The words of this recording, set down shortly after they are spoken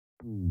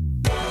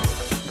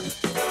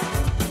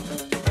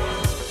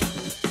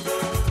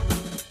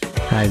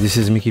Hi, this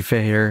is Mickey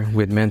Fay here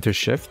with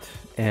ManTORSHIFT,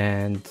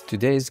 and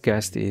today's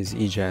guest is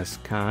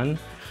Ejaz Khan,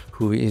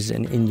 who is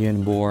an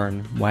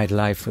Indian-born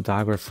wildlife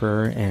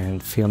photographer and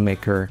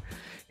filmmaker.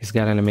 He's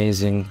got an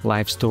amazing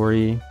life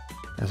story.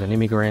 As an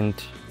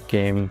immigrant,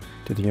 came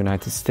to the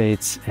United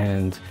States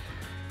and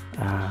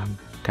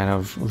kind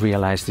of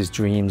realized his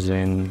dreams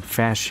in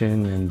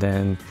fashion and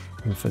then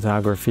in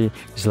photography.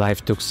 His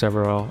life took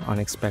several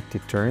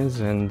unexpected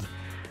turns, and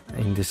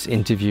in this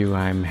interview,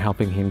 I'm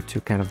helping him to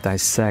kind of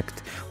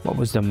dissect what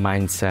was the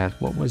mindset,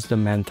 what was the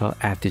mental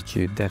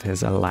attitude that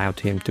has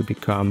allowed him to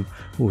become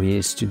who he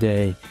is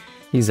today.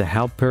 He's a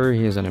helper.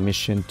 He is on a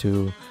mission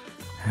to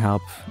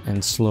help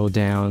and slow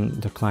down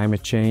the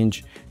climate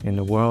change in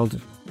the world,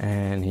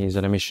 and he's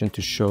on a mission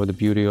to show the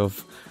beauty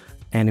of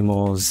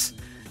animals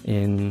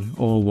in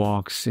all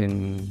walks,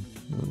 in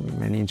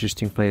many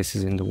interesting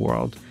places in the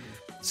world.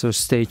 So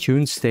stay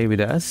tuned, stay with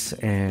us,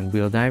 and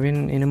we'll dive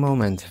in a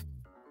moment.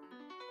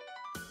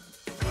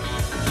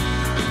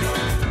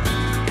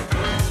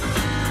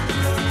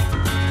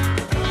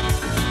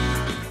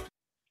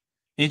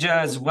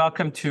 Ejaz,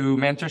 welcome to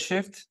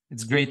ManTORSHIFT.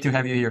 It's great to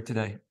have you here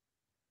today.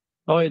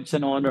 Oh, it's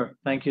an honor.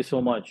 Thank you so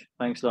much.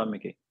 Thanks a lot,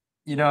 Mickey.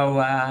 You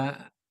know,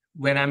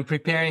 when I'm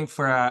preparing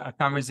for a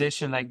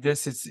conversation like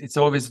this, it's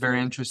always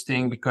very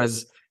interesting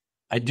because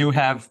I do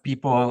have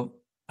people.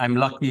 I'm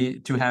lucky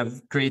to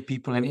have great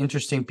people and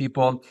interesting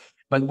people.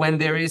 But when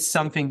there is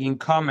something in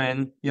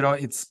common, you know,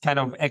 it's kind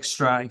of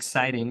extra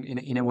exciting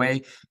in a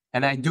way.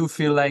 And I do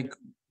feel like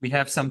we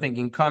have something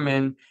in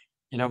common.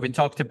 You know, we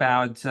talked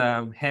about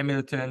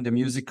Hamilton, the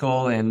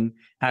musical, and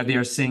how they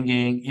are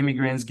singing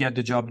 "Immigrants Get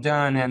the Job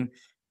Done." And,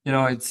 you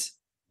know,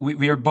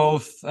 we are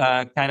both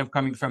kind of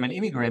coming from an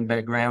immigrant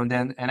background.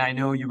 And I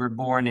know you were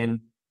born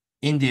in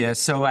India.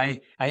 So I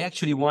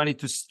actually wanted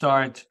to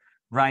start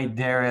right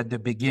there at the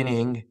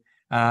beginning.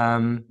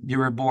 You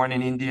were born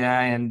in India,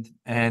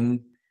 and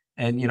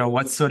you know,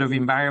 what sort of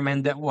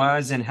environment that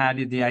was, and how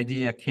did the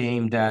idea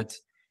came that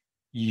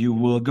you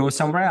will go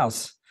somewhere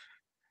else?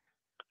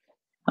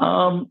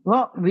 Well,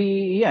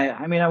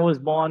 I was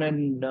born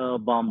in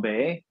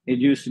Bombay. It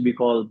used to be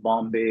called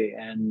Bombay,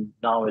 and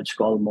now it's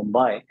called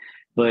Mumbai.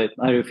 But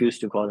I refuse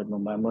to call it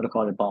Mumbai. I'm going to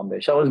call it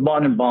Bombay. So I was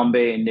born in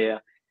Bombay,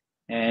 India,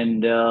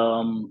 and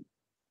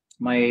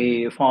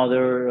my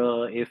father,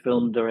 a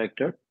film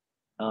director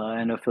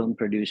and a film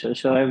producer.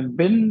 So I've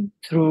been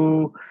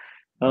through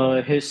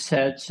his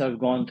sets. I've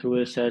gone through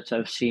his sets.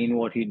 I've seen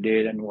what he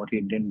did and what he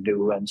didn't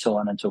do, and so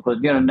on and so forth.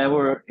 You know,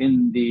 never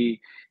in the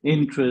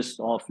interest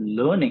of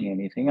learning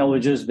anything. I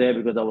was just there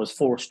because I was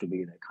forced to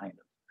be there, kind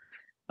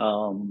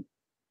of.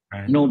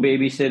 Right. No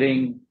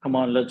babysitting. Come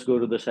on, let's go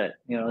to the set.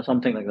 You know,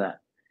 something like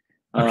that.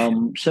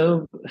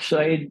 So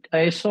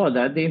I saw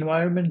that the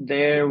environment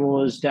there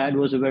was. Dad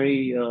was a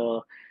very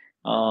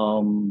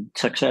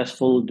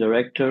successful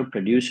director,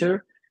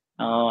 producer,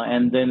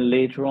 and then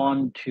later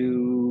on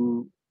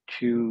to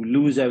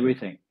lose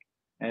everything,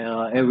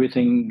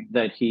 everything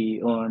that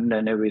he earned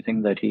and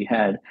everything that he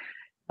had,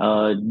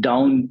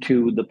 down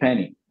to the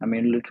penny. I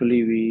mean,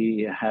 literally,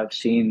 we have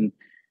seen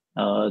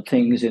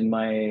things in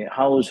my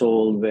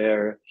household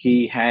where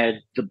he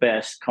had the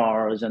best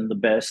cars and the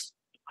best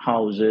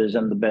houses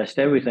and the best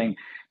everything,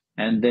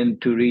 and then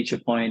to reach a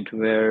point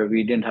where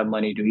we didn't have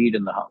money to eat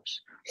in the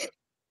house.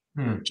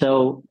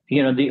 So,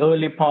 you know, the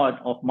early part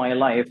of my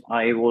life,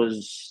 I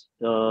was,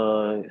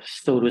 so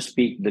to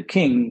speak, the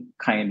king,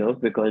 kind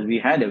of, because we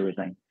had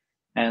everything.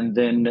 And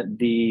then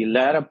the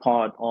latter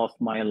part of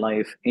my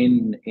life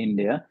in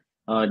India,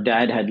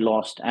 Dad had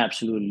lost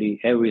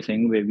absolutely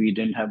everything, where we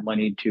didn't have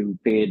money to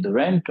pay the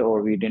rent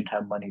or we didn't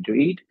have money to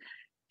eat.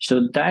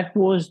 So that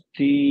was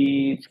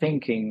the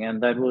thinking, and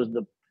that was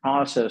the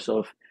process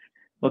of,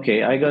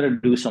 okay, I got to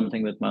do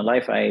something with my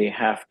life. I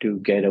have to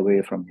get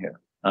away from here.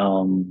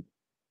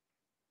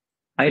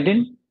 I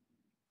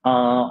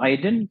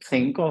didn't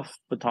think of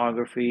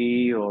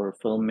photography or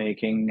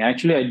filmmaking.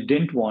 Actually, I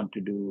didn't want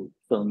to do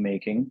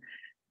filmmaking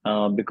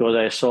because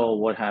I saw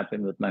what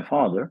happened with my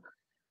father.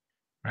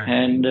 Right.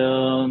 And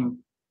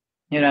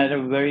you know, at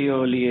a very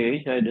early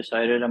age, I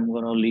decided I'm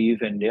going to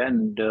leave India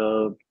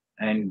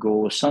and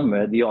go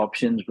somewhere. The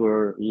options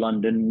were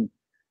London,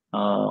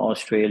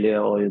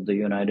 Australia, or the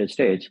United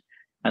States.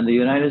 And the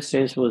United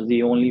States was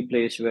the only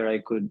place where I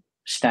could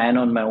stand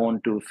on my own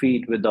 2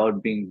 feet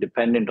without being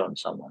dependent on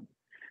someone.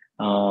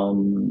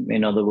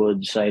 In other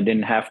words, I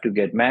didn't have to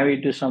get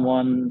married to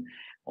someone,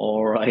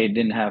 or I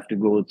didn't have to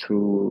go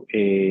through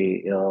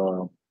a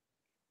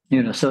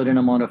certain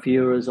amount of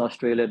years.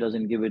 Australia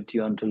doesn't give it to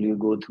you until you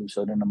go through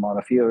certain amount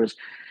of years.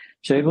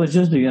 So it was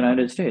just the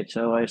United States.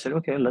 So I said,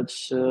 okay,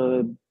 let's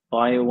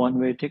buy a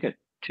one-way ticket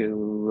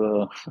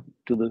to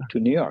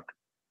New York.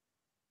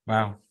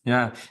 Wow.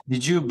 Yeah.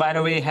 Did you, by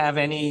the way, have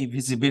any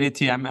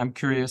visibility? I'm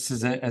curious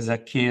as a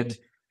kid.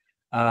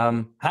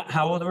 How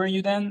old were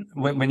you then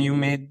when you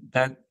made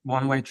that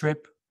one-way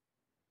trip?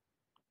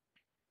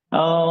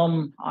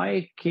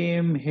 I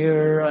came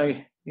here.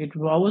 I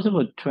was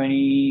about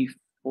 20.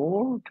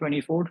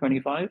 24,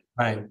 25.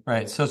 Right,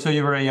 right. So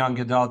you were a young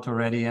adult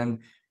already, and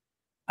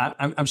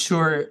I'm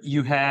sure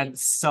you had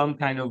some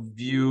kind of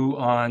view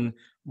on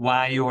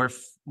why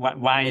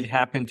it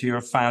happened to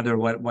your father,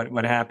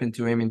 what happened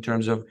to him in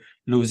terms of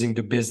losing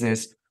the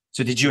business.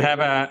 So did you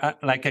have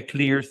like a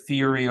clear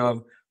theory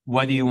of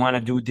what do you want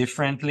to do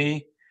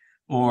differently,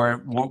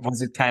 or what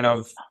was it kind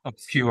of Oh,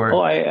 obscure?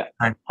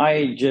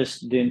 I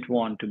just didn't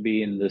want to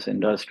be in this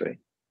industry.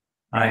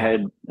 I Right,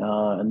 had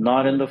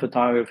not in the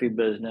photography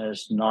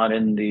business, not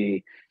in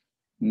the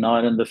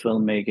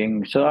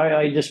filmmaking. So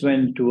I just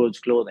went towards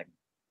clothing.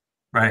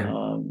 right,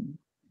 Um,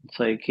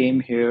 so I came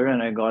here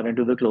and I got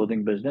into the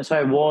clothing business.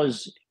 I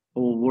was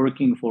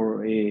working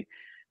for a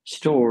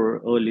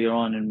store earlier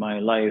on in my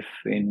life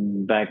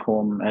in back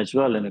home as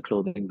well in a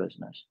clothing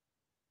business.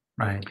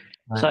 right,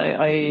 So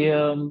right,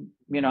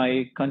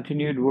 I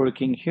continued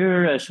working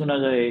here. As soon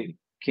as I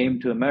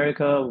came to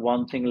America,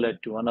 one thing led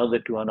to another,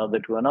 to another,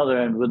 to another,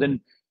 and within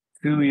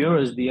few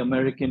years, the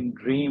American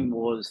dream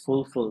was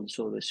fulfilled,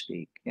 so to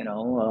speak.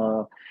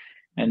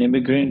 An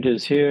immigrant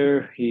is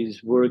here.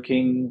 He's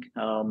working.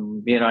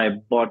 I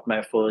bought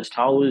my first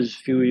house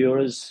few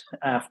years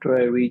after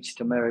I reached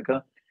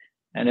America,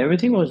 and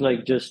everything was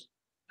like just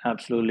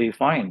absolutely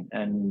fine.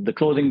 And the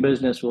clothing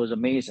business was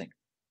amazing.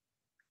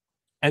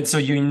 And so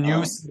you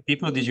knew Um, some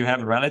people, did you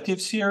have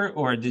relatives here,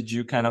 or did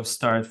you kind of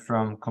start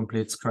from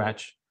complete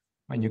scratch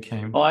when you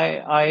came?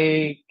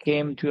 I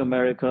came to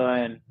America,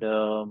 and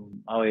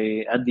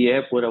I at the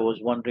airport I was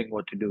wondering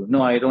what to do.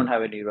 No, I don't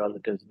have any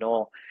relatives.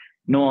 No,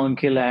 no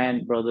uncle,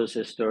 aunt, brother,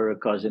 sister,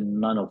 cousin,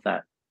 none of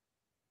that.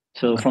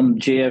 So from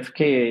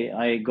JFK,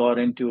 I got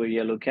into a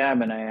yellow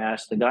cab and I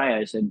asked the guy,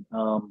 I said,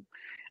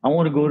 I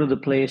want to go to the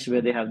place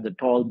where they have the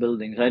tall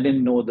buildings. I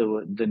didn't know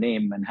the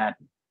name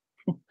Manhattan.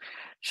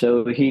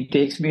 So he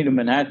takes me to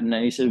Manhattan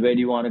and he said, where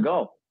do you want to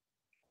go?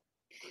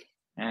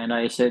 And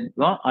I said,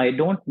 well, I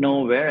don't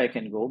know where I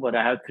can go, but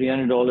I have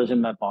 $300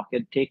 in my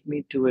pocket. Take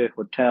me to a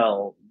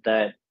hotel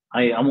that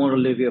I want to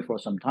live here for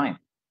some time.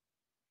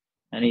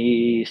 And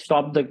he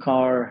stopped the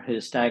car,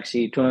 his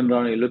taxi, turned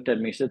around, he looked at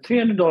me, he said,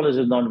 $300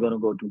 is not going to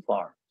go too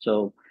far.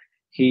 So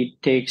he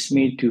takes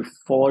me to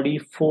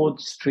 44th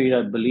Street,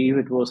 I believe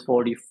it was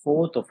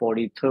 44th or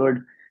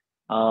 43rd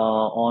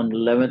on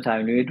 11th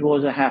Avenue. It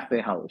was a halfway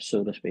house,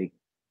 so to speak.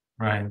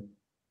 Right.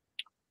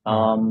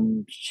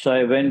 Wow. So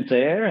I went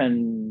there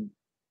and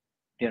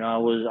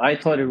I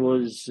thought it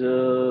was,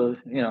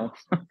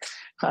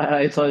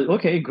 I thought,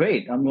 okay,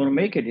 great, I'm going to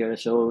make it here.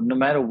 So no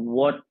matter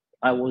what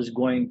I was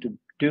going to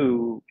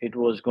do, it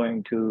was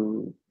going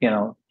to,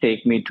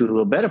 take me to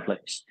a better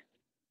place.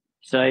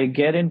 So I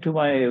get into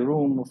my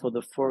room for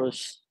the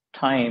first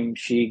time.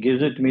 She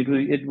gives it to me.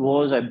 It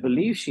was, I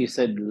believe, she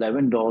said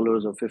 $11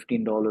 or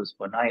 $15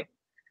 per night,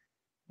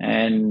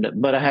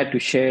 but I had to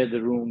share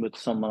the room with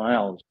someone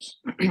else.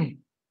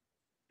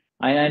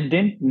 I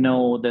didn't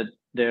know that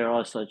there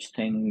are such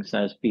things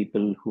as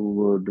people who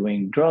were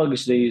doing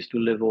drugs. They used to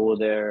live over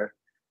there.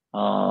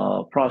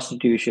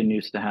 Prostitution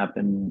used to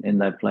happen in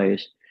that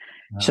place.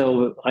 Yeah.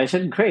 So I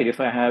said, great, if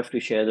I have to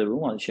share the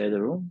room, I'll share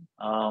the room.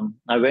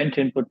 I went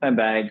in, put my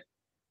bag,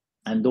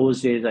 and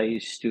those days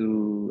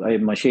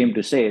I'm ashamed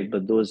to say it,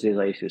 but those days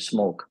I used to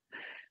smoke.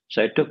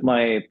 So I took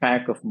my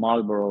pack of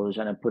Marlboros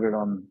and I put it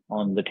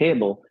on the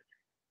table,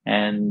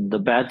 and the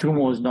bathroom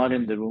was not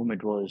in the room,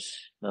 it was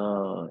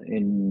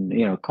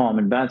in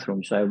common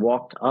bathroom. So I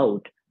walked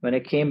out. When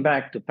I came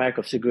back, the pack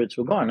of cigarettes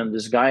were gone, and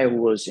this guy who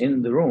was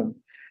in the room,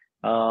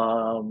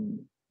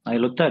 I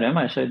looked at him,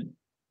 I said,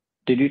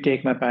 did you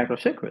take my pack of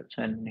cigarettes?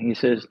 And he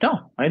says,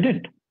 no, I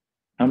didn't.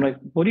 I'm like,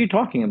 what are you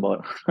talking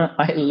about?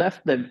 I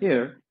left them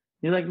here.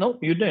 He's like, no,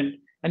 you didn't.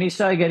 And he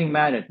started getting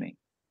mad at me.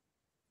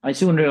 I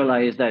soon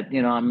realized that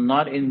I'm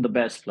not in the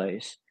best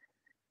place.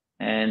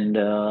 And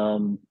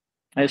so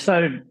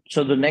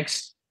the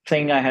next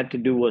thing I had to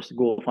do was to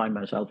go find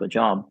myself a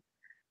job.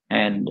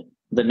 And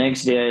the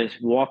next day I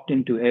walked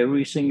into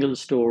every single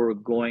store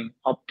going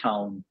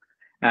uptown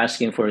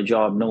asking for a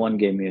job. No one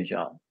gave me a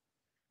job.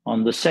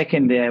 On the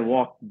second day, I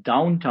walked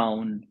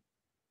downtown,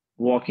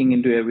 walking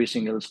into every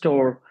single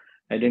store.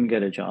 I didn't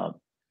get a job.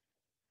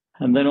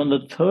 And then on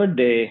the third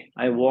day,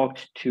 I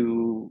walked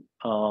to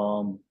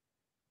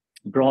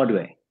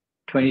Broadway,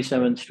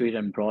 27th Street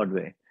and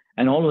Broadway.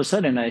 And all of a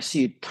sudden, I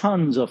see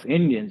tons of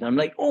Indians. I'm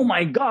like, oh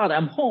my God,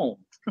 I'm home.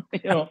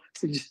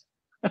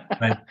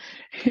 Right.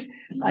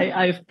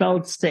 I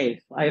felt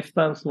safe. I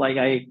felt like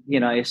I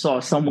saw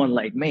someone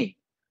like me.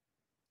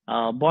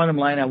 Bottom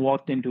line, I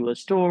walked into a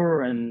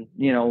store and,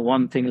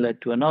 one thing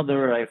led to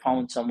another. I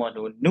found someone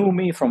who knew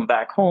me from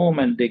back home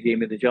and they gave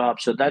me the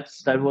job. So that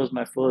was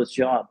my first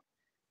job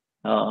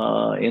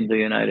in the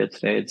United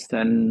States.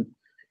 And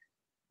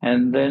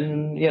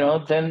then,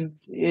 then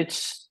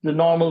it's the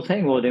normal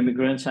thing what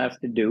immigrants have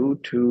to do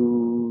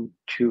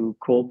to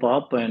cope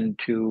up and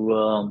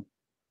to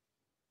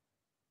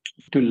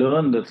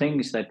learn the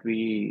things that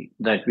we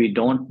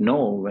don't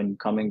know when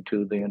coming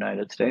to the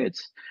United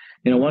States.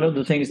 One of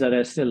the things that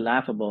I still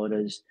laugh about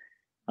is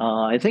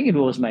I think it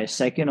was my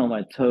second or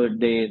my third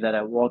day that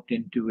I walked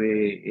into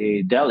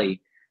a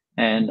deli,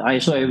 And I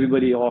saw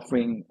everybody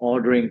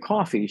ordering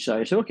coffee. So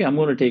I said, okay, I'm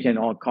going to take an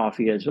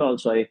coffee as well.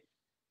 So I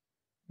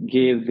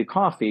gave the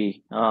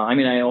coffee.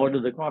 I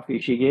ordered the coffee.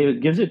 She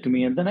gives it to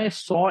me, and then I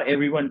saw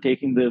everyone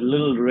taking the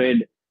little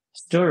red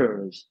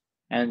stirrers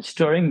and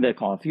stirring their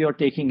coffee or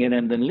taking it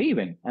and then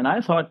leaving. And I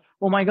thought,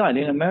 oh my God,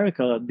 in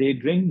America they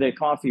drink their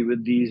coffee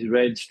with these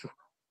red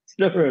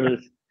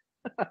stirrers.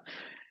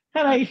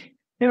 And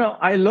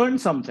I learned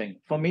something.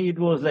 For me, it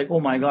was like, oh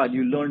my God,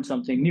 you learned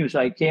something new.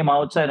 So I came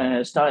outside and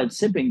I started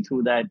sipping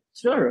through that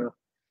stirrer.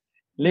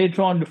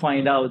 Later on, to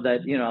find out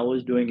that I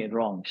was doing it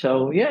wrong.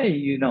 So yeah,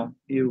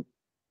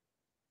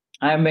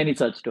 I have many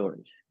such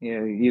stories.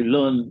 You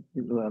learn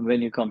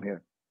when you come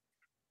here.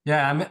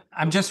 Yeah,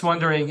 I'm just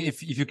wondering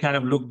if you kind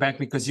of look back,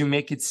 because you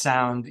make it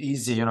sound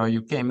easy.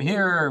 You came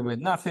here with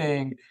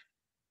nothing,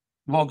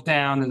 walk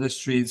down the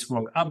streets,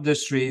 walk up the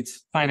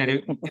streets,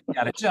 finally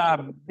got a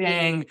job,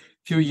 bang, a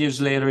few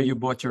years later, you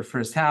bought your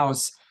first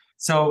house.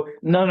 So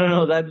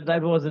No,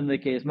 that wasn't the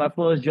case. My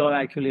first job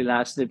actually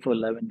lasted for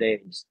 11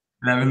 days.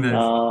 11 days.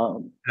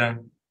 Yeah.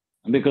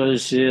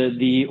 Because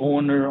the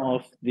owner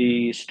of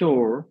the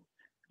store,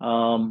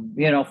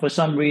 for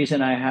some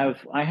reason, I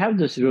have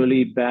this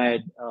really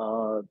bad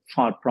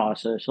thought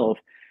process of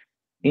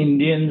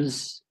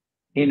Indians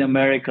in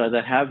America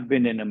that have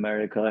been in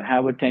America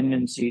have a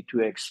tendency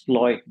to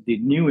exploit the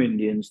new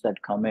Indians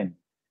that come in.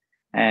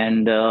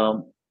 And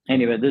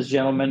anyway, this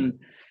gentleman,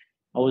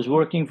 I was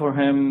working for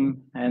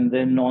him, and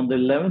then on the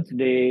 11th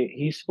day,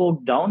 he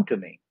spoke down to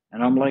me.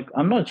 And I'm like,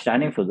 I'm not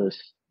standing for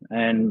this.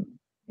 And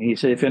he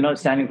said, if you're not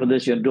standing for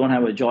this, you don't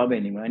have a job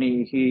anymore. And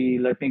he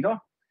let me go.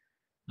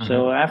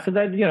 So after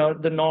that,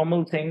 the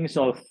normal things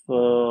of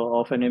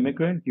an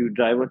immigrant: you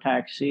drive a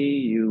taxi,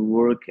 you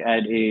work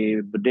at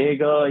a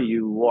bodega,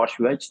 you wash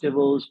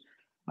vegetables.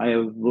 I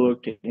have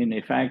worked in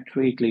a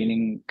factory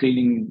cleaning,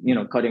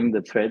 cutting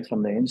the threads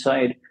from the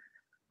inside.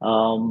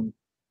 Um,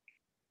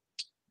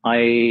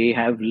 I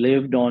have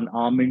lived on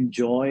almond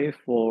joy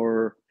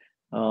for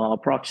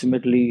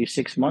approximately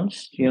 6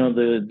 months.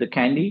 The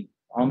candy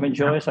almond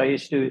joy. So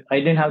I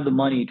didn't have the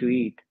money to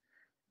eat,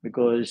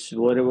 because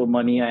whatever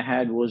money I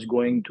had was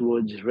going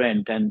towards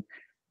rent. And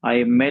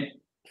I met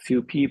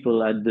few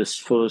people at this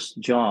first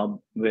job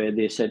where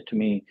they said to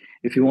me,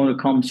 if you want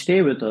to come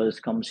stay with us,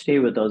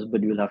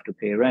 but you'll have to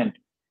pay rent.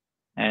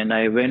 And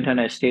I went and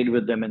I stayed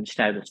with them in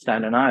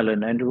Staten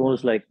Island, and it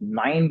was like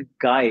 9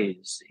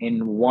 guys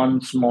in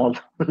one small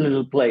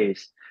little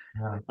place.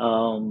 Yeah.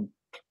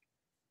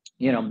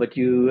 But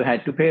you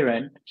had to pay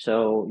rent,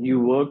 so you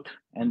worked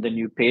and then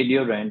you paid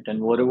your rent,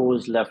 and whatever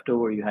was left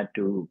over, you had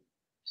to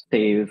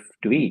save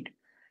to eat.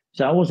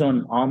 So I was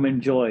on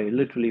almond joy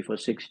literally for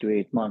 6 to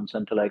 8 months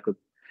until I could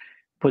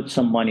put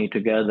some money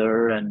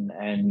together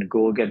and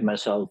go get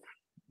myself,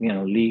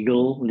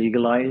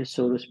 legalized,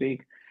 so to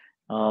speak.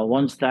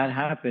 Once that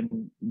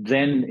happened,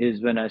 then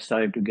is when I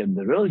started to get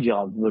the real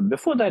job. But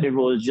before that, it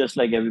was just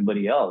like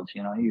everybody else.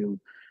 You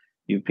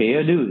pay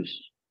your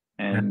dues,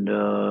 Yeah. and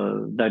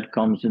that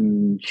comes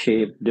in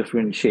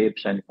different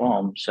shapes and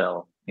forms.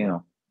 So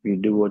you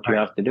do what you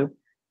have to do.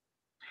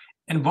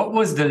 And what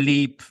was the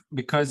leap?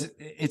 Because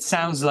it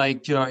sounds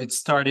like, it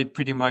started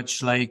pretty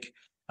much like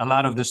a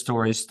lot of the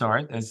stories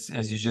start,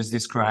 as you just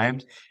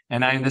described.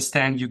 And I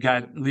understand you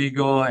got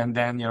legal, and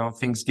then,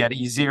 things get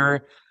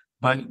easier.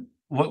 But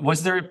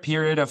was there a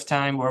period of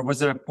time, or was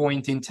there a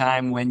point in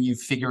time when you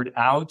figured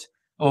out,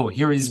 oh,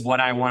 here is what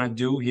I want to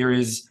do.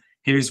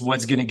 Here's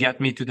what's going to get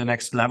me to the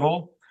next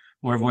level?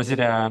 Or was it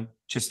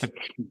just a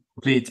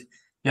complete,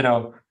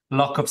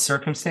 luck of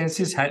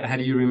circumstances? How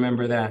do you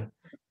remember that?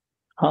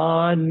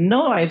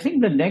 No, I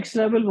think the next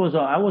level was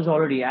I was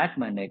already at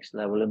my next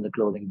level in the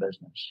clothing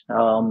business.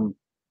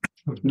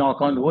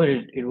 Knock on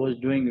wood, it was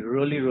doing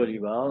really, really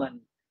well. And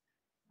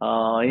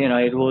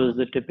it was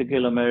the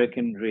typical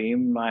American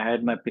dream. I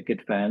had my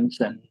picket fence,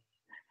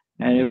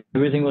 and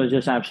everything was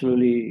just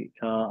absolutely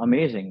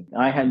amazing.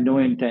 I had no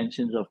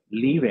intentions of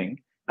leaving.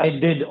 I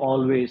did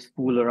always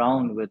fool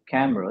around with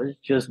cameras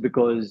just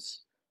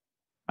because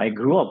I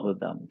grew up with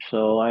them.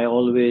 So I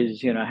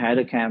always, had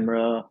a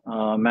camera.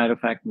 Matter of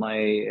fact,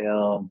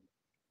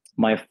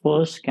 my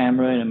first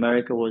camera in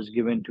America was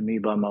given to me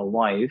by my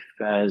wife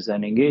as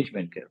an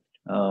engagement gift.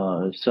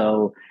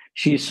 So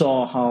she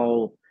saw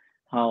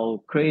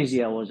how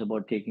crazy I was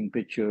about taking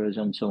pictures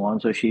and so on.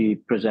 So she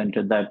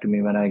presented that to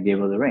me when I gave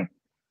her the ring.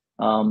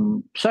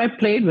 So I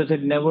played with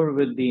it, never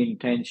with the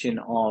intention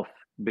of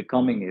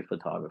becoming a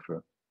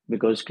photographer,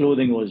 because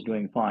clothing was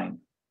doing fine.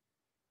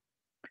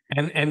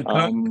 And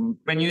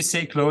when you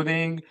say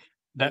clothing,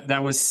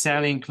 that was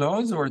selling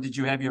clothes, or did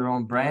you have your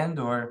own brand,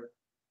 or?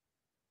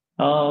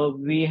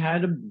 We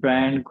had a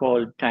brand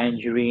called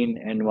Tangerine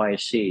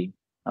NYC,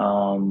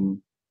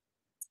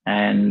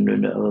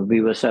 and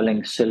we were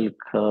selling silk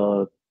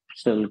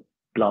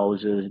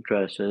blouses,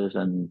 dresses,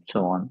 and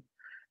so on.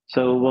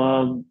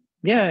 So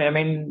yeah,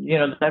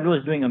 that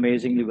was doing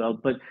amazingly well,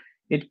 but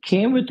it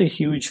came with a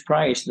huge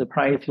price. The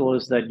price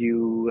was that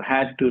you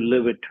had to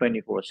live it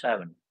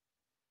 24/7.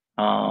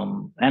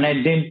 And I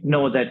didn't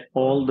know that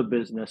all the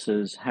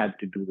businesses had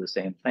to do the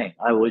same thing.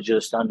 I was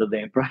just under the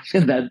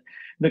impression that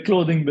the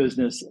clothing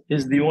business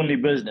is the only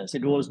business.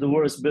 It was the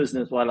worst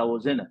business while I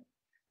was in it.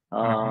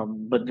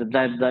 Mhm. But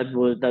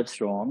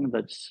that's wrong.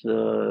 That's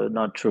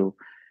not true.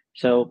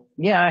 So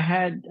yeah, I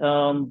had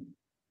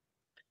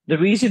the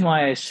reason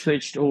why I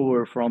switched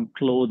over from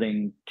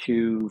clothing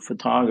to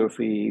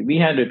photography. We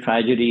had a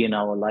tragedy in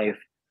our life,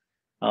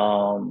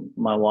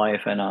 my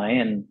wife and I,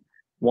 and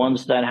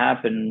once that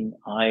happened,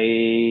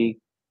 I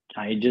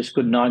just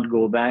could not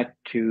go back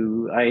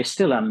to. I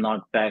still am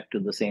not back to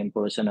the same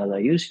person as I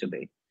used to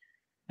be,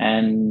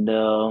 and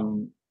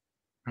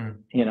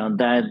Mm.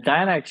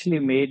 that actually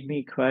made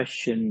me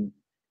question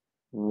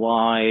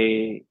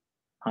why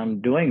I'm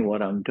doing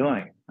what I'm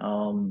doing.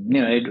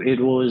 It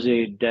was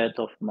a death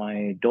of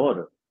my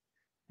daughter,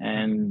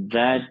 and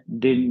I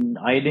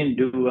didn't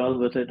do well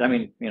with it. I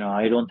mean,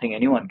 I don't think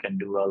anyone can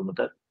do well with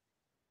it.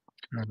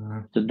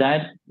 Mhm. So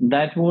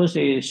that was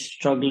a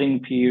struggling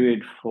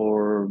period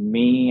for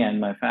me and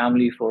my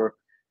family for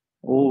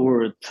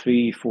over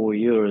 3 4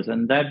 years,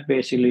 and that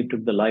basically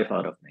took the life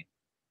out of me.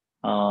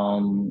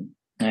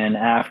 And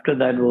after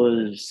that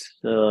was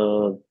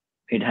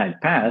it had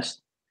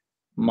passed,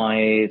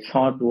 my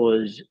thought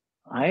was,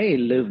 I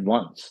live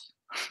once,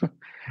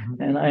 Mhm.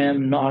 and I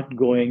am not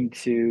going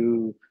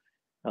to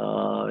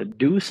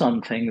do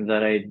something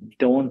that I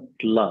don't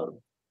love.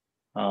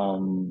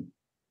 Um,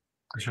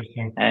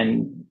 Interesting.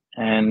 and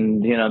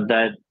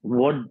that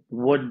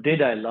what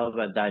did I love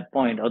at that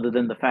point, other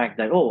than the fact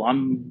that, oh,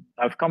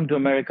 I've come to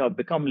America, I've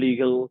become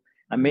legal,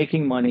 I'm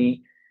making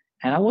money,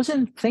 and I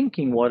wasn't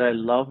thinking what I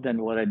loved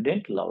and what I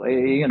didn't love.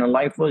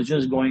 Life was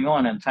just going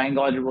on, and thank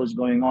God it was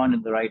going on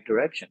in the right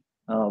direction,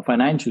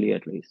 financially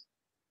at least.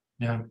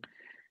 Yeah.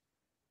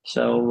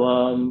 So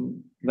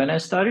when I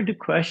started to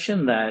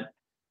question that,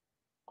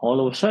 all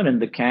of a sudden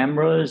the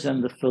cameras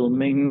and the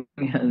filming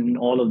and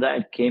all of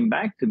that came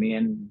back to me,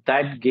 and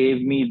that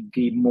gave me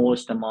the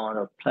most amount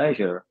of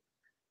pleasure.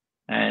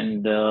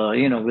 And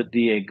with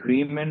the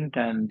agreement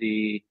and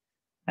the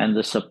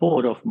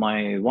support of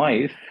my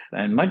wife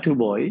and my two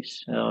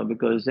boys,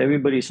 because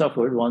everybody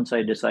suffered once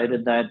I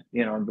decided that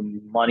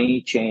the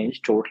money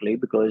changed totally,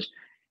 because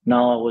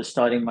now I was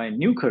starting my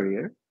new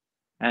career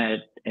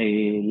at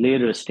a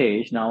later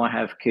stage. Now I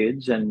have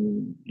kids,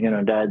 and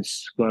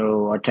dad's going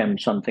to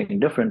attempt something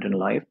different in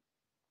life.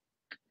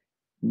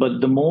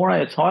 But the more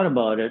I thought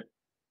about it,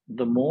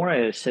 the more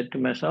I said to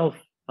myself,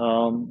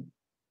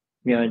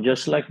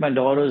 just like my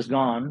daughter's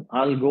gone,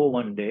 I'll go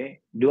one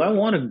day. Do I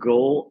want to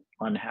go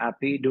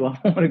unhappy? Do I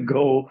want to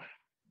go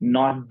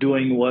not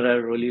doing what I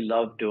really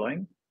love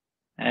doing?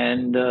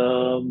 And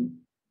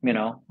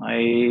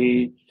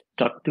I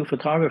stuck to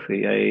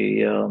photography.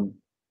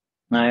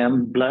 I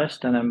am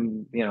blessed,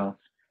 and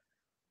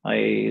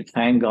I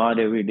thank God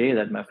every day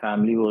that my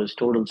family was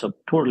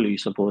totally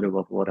supportive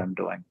of what I'm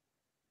doing.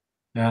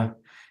 Yeah.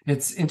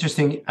 It's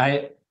interesting.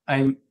 I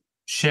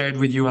shared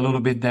with you a little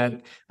bit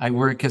that I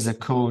work as a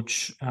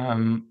coach.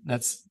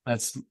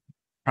 That's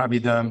probably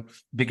the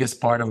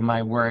biggest part of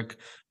my work,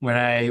 where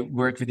I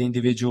work with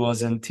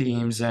individuals and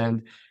teams.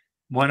 And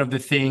one of the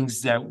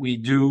things that we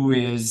do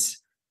is,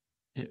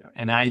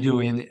 and I do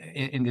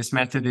in this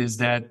method, is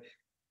that,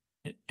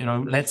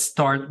 let's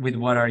start with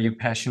what are you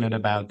passionate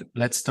about.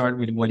 Let's start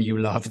with what you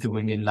love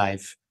doing in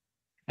life.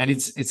 And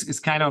it's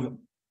kind of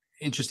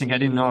interesting. I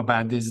didn't know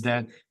about this,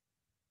 that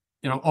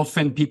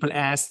often people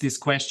ask this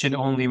question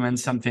only when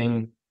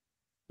something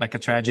like a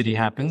tragedy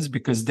happens,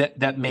 because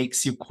that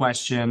makes you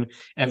question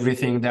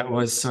everything that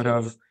was sort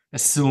of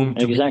assumed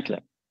to be. Exactly.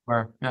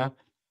 Or, yeah.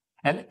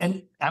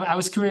 And I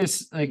was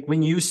curious, like,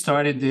 when you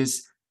started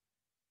this,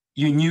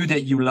 you knew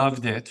that you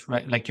loved it,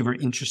 right? Like, you were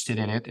interested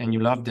in it and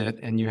you loved it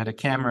and you had a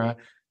camera.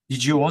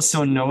 Did you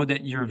also know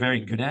that you're very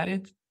good at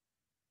it?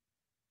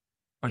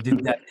 Or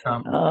did that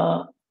come?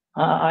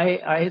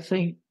 I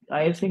think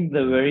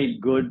the very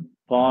good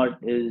part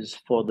is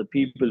for the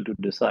people to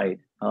decide,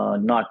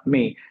 not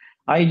me.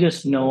 I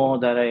just know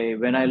that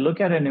when I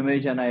look at an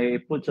image and I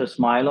puts a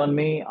smile on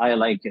me, I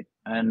like it,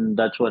 and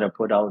that's what I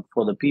put out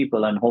for the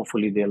people, and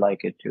hopefully they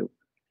like it too.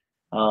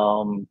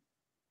 Um,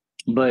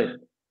 but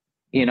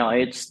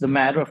it's the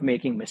matter of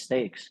making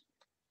mistakes,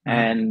 Mhm.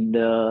 and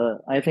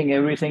I think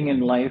everything in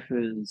life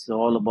is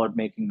all about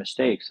making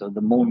mistakes. So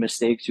the more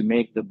mistakes you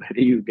make, the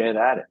better you get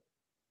at it.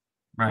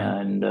 Right.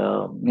 And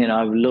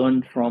I've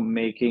learned from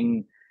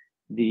making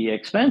the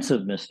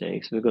expensive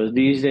mistakes, because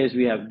these days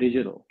we have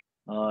digital.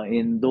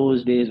 In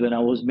those days when I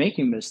was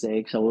making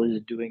mistakes, I was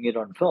doing it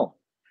on film,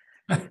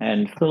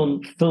 and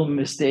film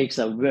mistakes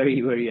are very,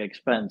 very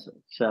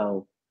expensive.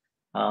 So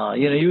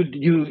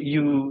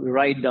you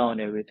write down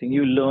everything,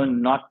 you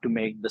learn not to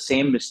make the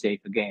same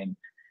mistake again.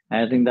 And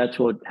I think that's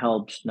what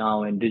helps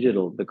now in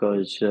digital,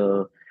 because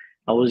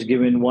I was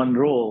given one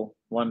role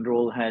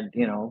had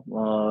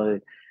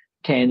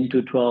 10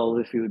 to 12,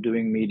 if you're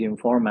doing medium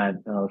format,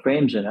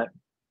 frames in it.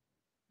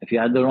 If you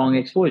had the wrong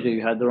exposure,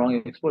 you had the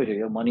wrong exposure,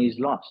 your money is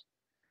lost.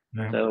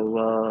 Yeah.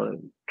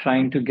 So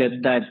trying to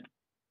get that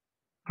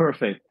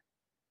perfect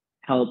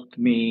helped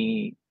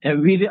me.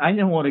 And I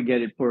didn't want to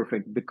get it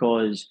perfect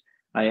because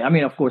I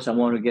mean, of course, I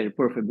want to get it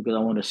perfect because I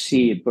want to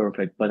see it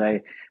perfect. But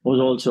I was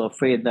also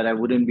afraid that I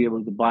wouldn't be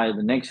able to buy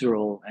the next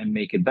role and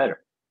make it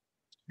better.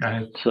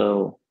 Right.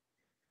 So,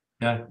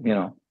 Yeah. you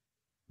know,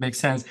 Makes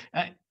sense.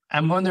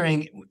 I'm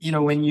wondering,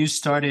 when you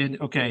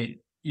started, okay,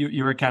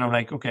 you were kind of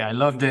like, okay, I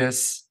love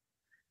this.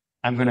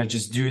 I'm going to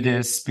just do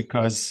this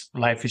because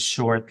life is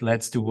short.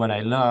 Let's do what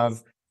I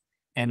love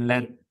and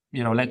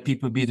let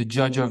people be the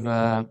judge of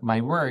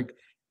my work.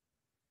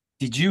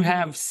 Did you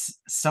have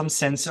some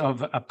sense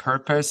of a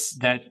purpose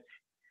that,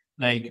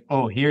 like,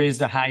 oh, here is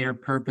the higher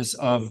purpose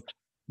of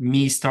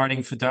me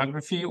starting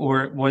photography?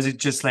 Or was it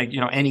just like,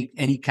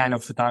 any kind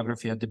of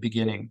photography at the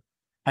beginning?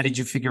 How did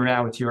you figure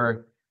out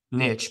your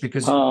niche?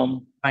 Because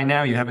by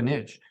now you have a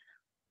niche.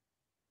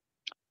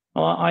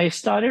 I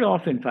started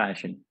off in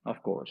fashion,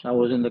 of course. I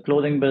was in the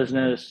clothing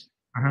business.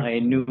 I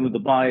knew the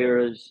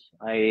buyers.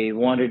 I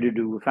wanted to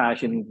do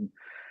fashion,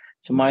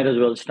 so might as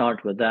well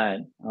start with that.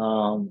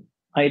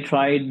 I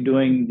tried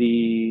doing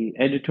the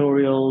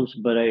editorials,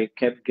 but I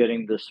kept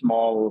getting the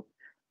small,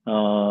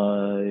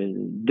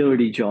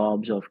 dirty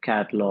jobs of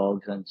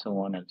catalogs and so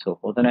on and so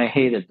forth, and I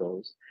hated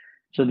those.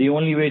 So the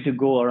only way to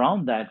go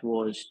around that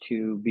was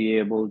to be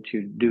able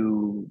to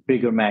do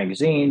bigger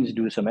magazines,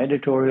 do some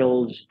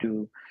editorials,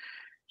 do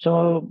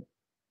so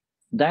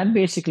that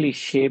basically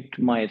shaped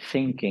my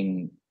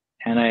thinking,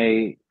 and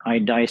I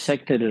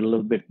dissected it a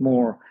little bit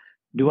more.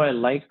 Do I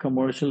like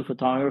commercial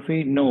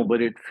photography? No,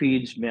 but it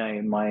feeds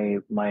my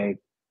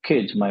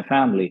kids, my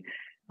family.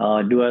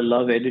 Do I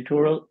love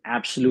editorial?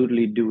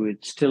 Absolutely do.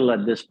 It still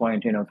at this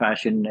point,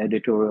 fashion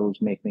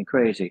editorials make me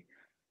crazy.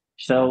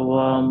 So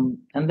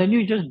and then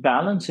you just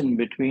balance in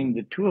between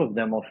the two of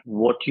them of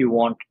what you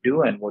want to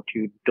do and what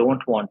you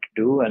don't want to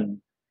do,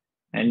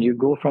 and you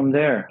go from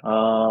there.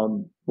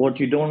 What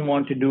you don't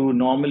want to do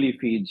normally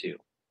feeds you.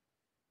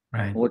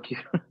 Right. What you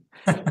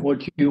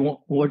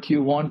what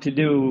you want to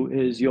do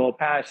is your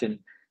passion,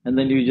 and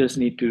then you just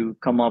need to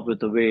come up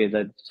with a way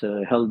that's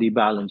a healthy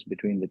balance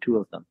between the two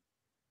of them.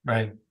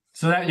 Right.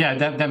 So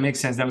that makes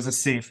sense. That was a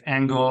safe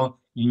angle.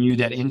 You knew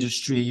that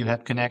industry, you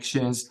had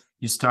connections,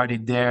 you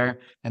started there.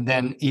 And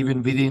then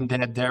even within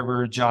that, there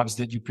were jobs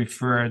that you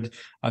preferred,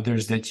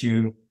 others that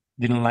you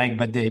didn't like,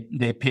 but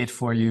they paid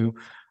for you,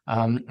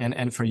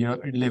 and for your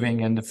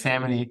living and the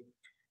family.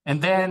 And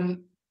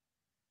then,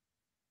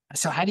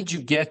 so how did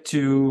you get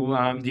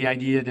to the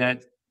idea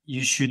that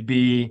you should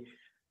be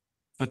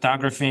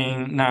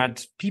photographing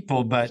not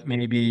people, but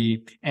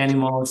maybe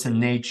animals and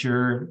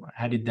nature?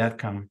 How did that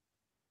come?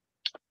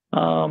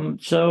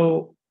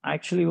 So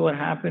actually, what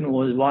happened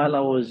was while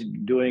I was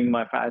doing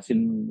my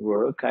fashion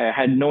work, I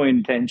had no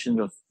intention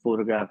of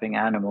photographing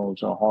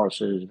animals or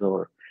horses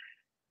or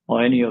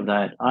any of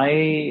that.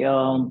 I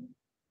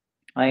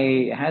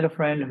had a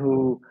friend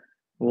who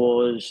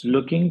was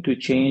looking to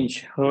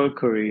change her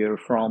career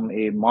from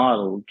a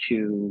model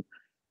to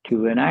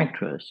an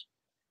actress,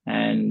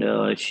 and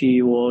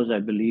she was, I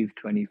believe,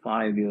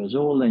 25 years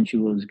old, and she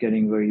was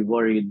getting very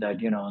worried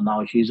that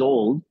now she's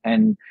old,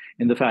 and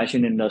in the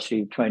fashion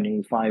industry,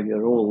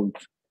 25-year-old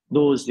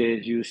those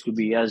days used to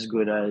be as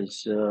good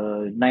as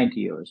 90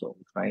 years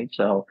old, right?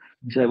 So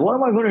she said, "What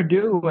am I going to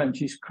do?" And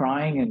she's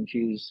crying and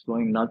she's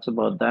going nuts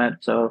about that.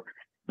 So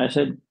I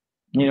said,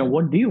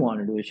 what do you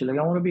want to do? She's like,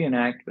 "I want to be an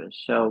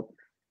actress." So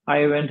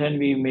I went and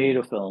we made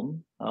a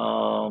film.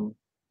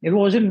 It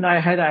wasn't, I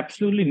had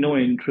absolutely no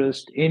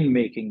interest in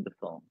making the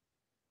film.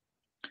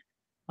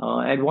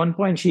 At one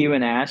point, she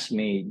even asked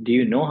me, "Do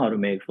you know how to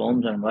make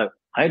films?" And I'm like,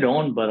 "I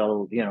don't, but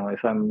I'll,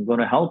 if I'm going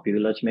to help you,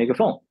 let's make a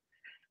film."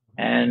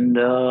 And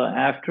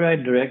after I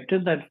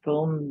directed that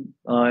film,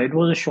 it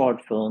was a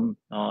short film.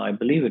 I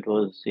believe it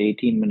was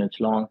 18 minutes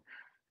long.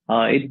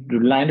 It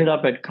landed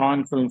up at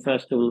Cannes Film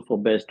Festival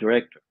for Best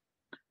Director.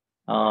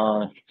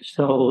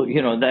 So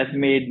that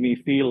made me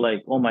feel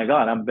like, oh my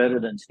God, I'm better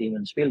than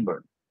Steven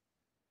Spielberg.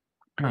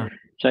 Huh.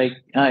 So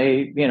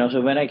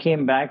so when I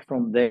came back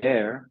from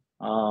there,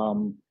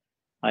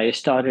 I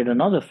started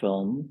another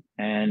film,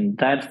 and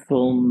that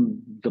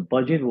film, the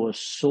budget was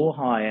so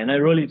high, and I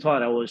really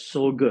thought I was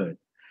so good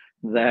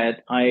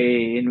that I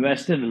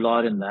invested a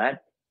lot in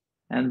that.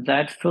 And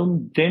that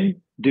film didn't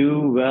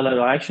do well at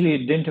all. Actually,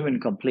 it didn't even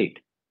complete.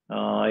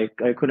 I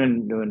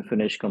couldn't even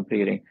finish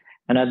completing.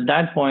 And at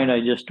that point,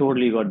 I just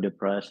totally got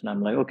depressed. And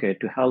I'm like, okay,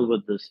 to hell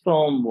with this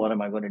film. What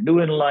am I going to do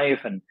in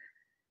life? And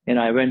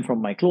I went from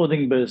my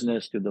clothing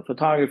business to the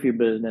photography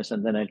business,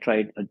 and then I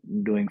tried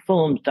doing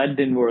films. That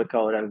didn't work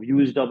out. I've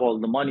used up all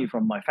the money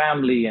from my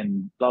family,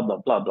 and blah blah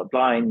blah blah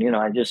blah. And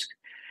I just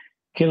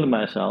killed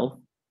myself.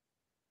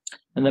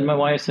 And then my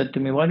wife said to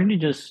me, "Why don't you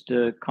just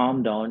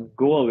calm down,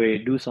 go away,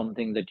 do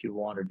something that you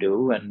want to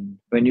do, and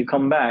when you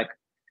come back,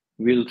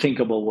 we'll think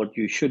about what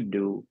you should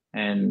do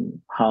and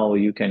how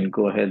you can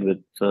go ahead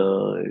with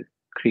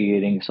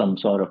creating some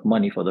sort of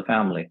money for the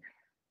family."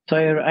 So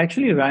I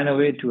actually ran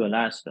away to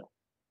Alaska.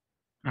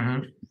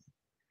 Mm-hmm.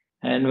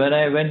 And when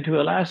I went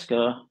to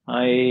Alaska,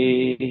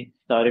 I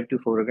started to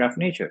photograph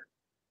nature.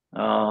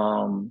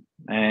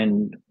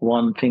 And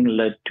one thing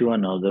led to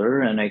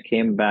another. And I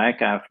came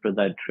back after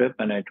that trip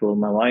and I told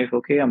my wife,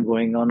 okay, I'm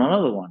going on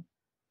another one.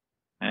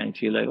 And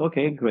she like,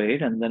 okay,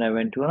 great. And then I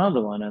went to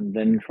another one. And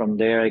then from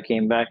there, I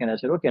came back and I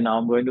said, okay, now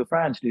I'm going to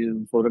France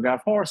to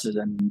photograph horses.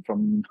 And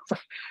from,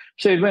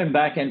 so it went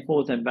back and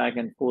forth and back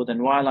and forth.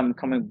 And while I'm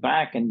coming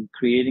back and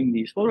creating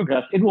these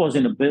photographs, it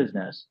wasn't a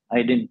business.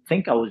 I didn't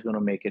think I was going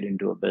to make it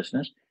into a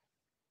business.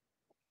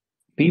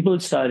 People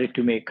started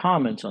to make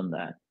comments on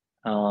that.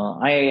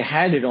 I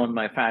had it on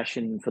my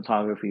fashion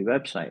photography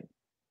website.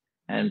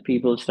 And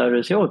people started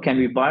to say, oh, can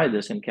we buy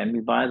this? And can we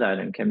buy that?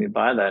 And can we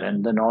buy that?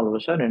 And then all of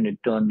a sudden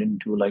it turned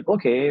into like,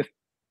 okay,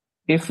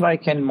 if I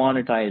can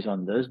monetize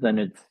on this,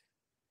 then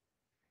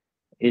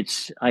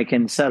it's I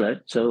can sell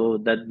it. So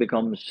that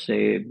becomes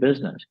a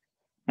business.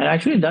 And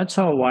actually that's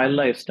how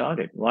wildlife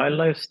started.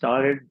 Wildlife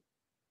started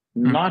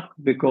not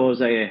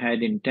because I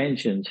had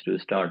intentions to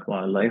start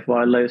wildlife.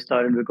 Wildlife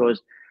started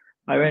because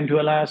I went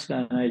to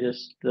Alaska and I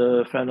just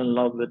fell in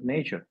love with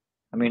nature.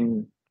 I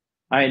mean,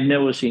 I had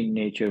never seen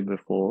nature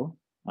before.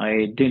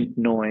 I didn't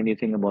know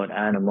anything about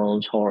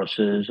animals,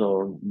 horses,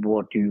 or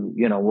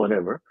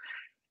whatever.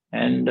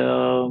 And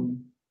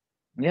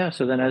yeah,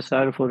 so then I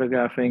started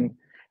photographing.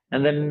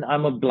 And then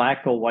I'm a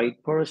black or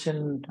white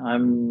person.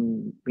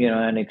 I'm,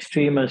 an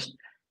extremist.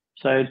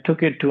 So I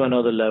took it to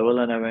another level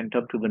and I went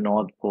up to the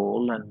North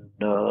Pole and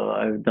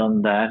I've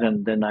done that.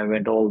 And then I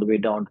went all the way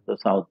down to the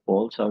South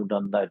Pole. So I've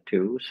done that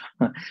too.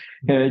 So,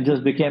 it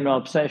just became an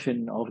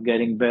obsession of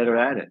getting better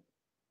at it.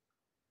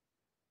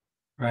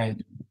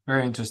 Right.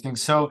 Very interesting.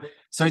 So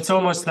it's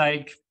almost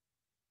like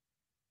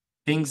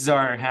things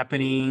are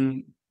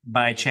happening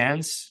by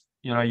chance.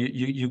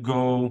 You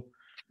go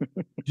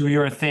do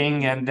your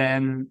thing and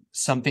then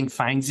something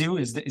finds you.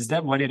 Is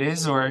that what it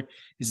is? Or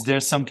is there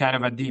some kind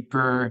of a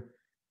deeper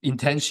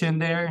intention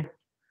there?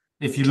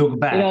 If you look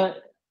back.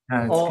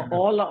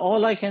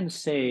 All I can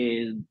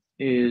say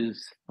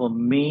is for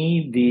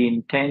me, the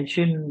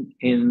intention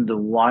in the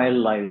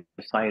wildlife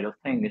side of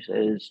things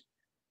is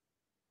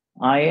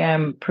I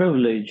am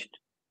privileged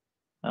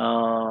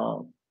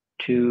God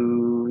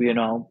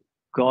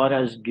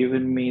has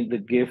given me the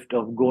gift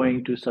of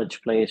going to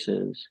such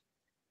places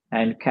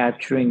and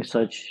capturing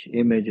such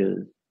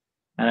images.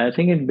 And I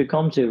think it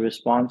becomes a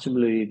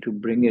responsibility to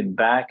bring it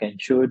back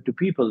and show it to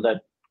people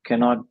that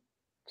cannot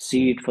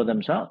see it for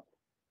themselves.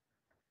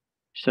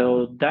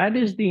 So that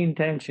is the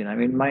intention. I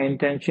mean, my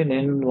intention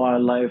in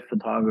wildlife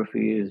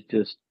photography is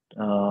just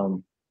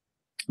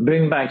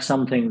bring back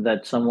something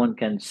that someone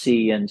can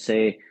see and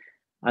say,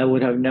 I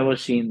would have never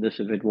seen this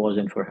if it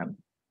wasn't for him.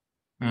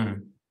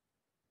 Mm.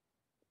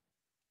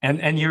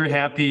 And you're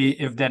happy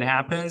if that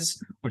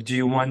happens, or do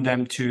you want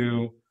them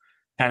to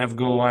kind of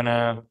go on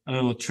a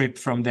little trip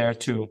from there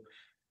too?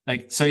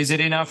 Like, so is it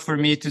enough for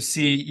me to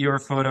see your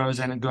photos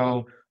and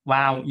go,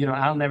 wow,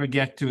 I'll never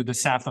get to the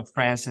south of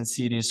France and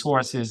see these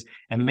horses,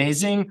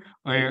 amazing?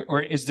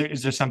 Or is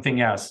there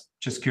something else?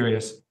 Just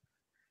curious.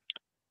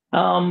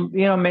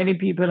 Many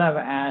people have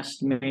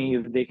asked me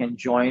if they can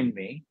join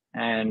me,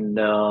 and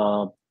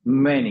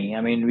many. I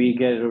mean, we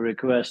get a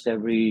request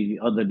every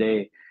other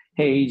day.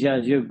 Hey,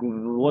 Ejaz,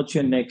 what's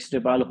your next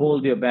step? I'll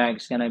hold your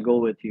bags. Can I go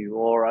with you?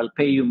 Or I'll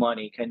pay you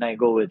money. Can I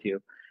go with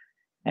you?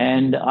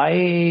 And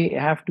I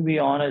have to be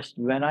honest,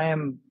 when I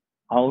am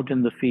out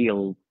in the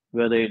field,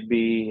 whether it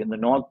be in the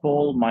North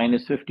Pole,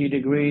 minus 50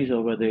 degrees,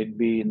 or whether it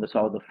be in the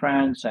south of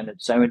France and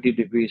it's 70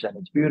 degrees and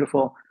it's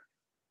beautiful,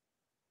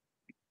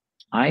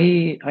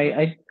 I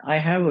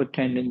have a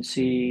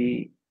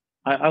tendency,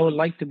 I would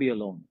like to be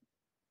alone.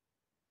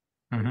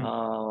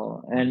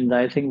 And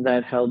I think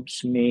that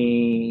helps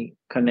me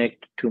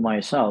connect to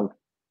myself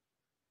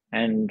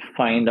and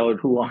find out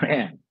who I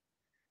am.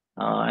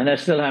 And I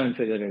still haven't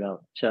figured it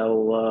out.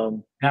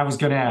 So I was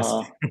going to ask,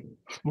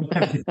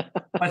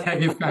 what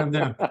have you found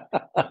out?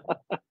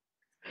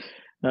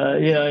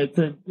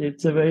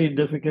 It's a very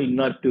difficult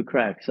nut to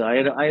crack. So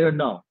I don't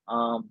know.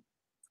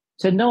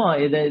 So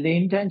no, the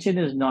intention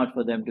is not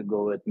for them to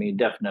go with me.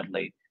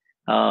 Definitely,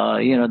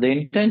 the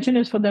intention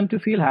is for them to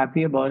feel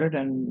happy about it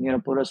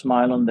and put a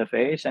smile on their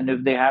face. And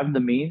if they have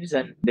the means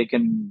and they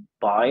can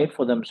buy it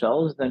for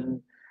themselves,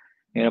 then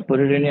put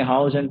it in your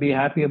house and be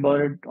happy about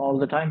it all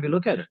the time you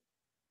look at it.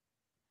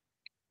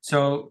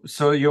 So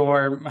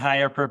your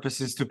higher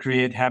purpose is to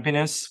create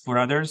happiness for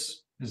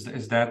others?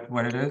 Is that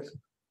what it is?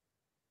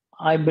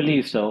 I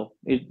believe so.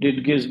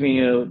 It gives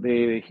me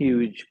a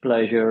huge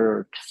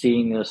pleasure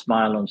seeing a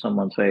smile on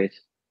someone's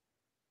face,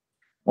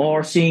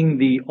 or seeing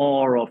the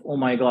awe of, oh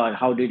my God,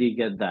 how did he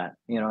get that?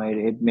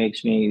 It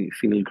makes me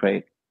feel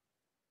great.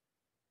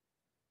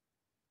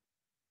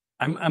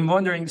 I'm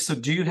wondering, so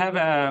do you have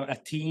a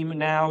team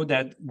now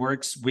that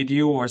works with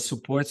you or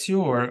supports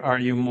you, or are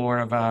you more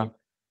of a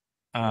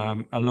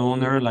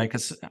loner?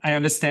 I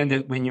understand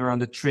that when you're on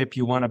the trip,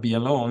 you want to be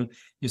alone.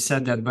 You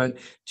said that, but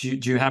do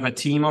you have a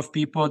team of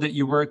people that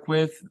you work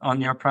with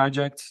on your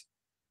projects?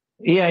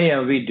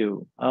 Yeah, we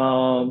do.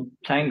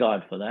 Thank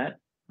God for that.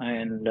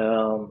 And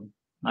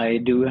I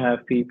do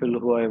have people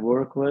who I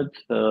work with,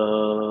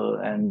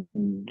 and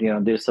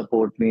they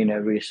support me in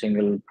every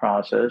single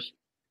process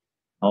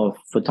of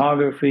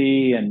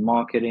photography and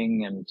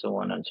marketing and so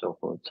on and so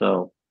forth.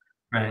 So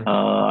Right.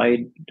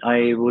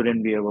 I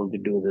wouldn't be able to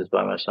do this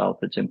by myself.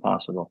 It's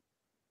impossible.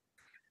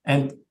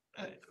 And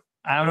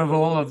out of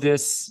all of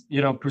this,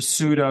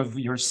 pursuit of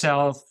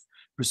yourself,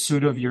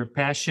 pursuit of your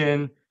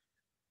passion,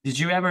 did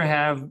you ever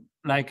have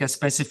like a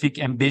specific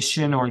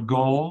ambition or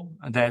goal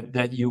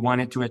that you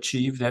wanted to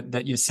achieve,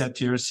 that you said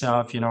to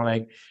yourself,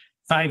 like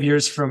 5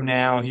 years from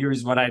now,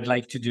 here's what I'd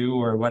like to do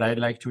or what I'd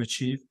like to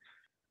achieve?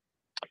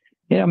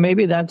 Yeah,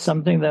 maybe that's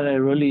something that I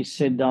really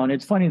sit down.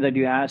 It's funny that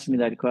you asked me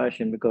that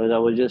question because I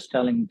was just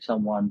telling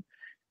someone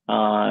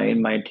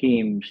in my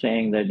team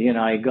saying that,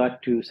 I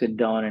got to sit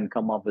down and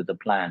come up with a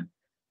plan.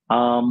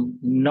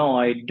 No,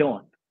 I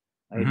don't.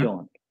 I Mm-hmm.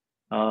 don't.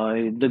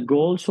 The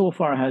goal so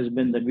far has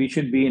been that we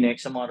should be in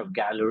X amount of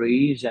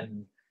galleries,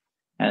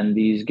 and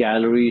these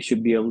galleries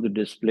should be able to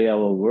display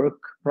our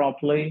work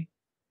properly.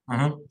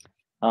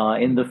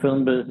 Mm-hmm. In the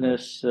film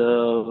business,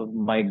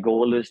 my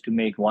goal is to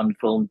make one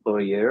film per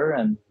year,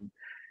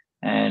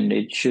 and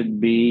it should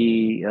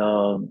be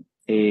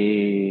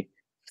a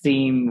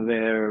theme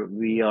where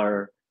we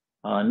are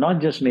not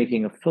just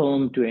making a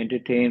film to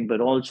entertain,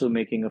 but also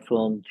making a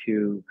film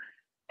to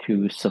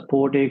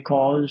support a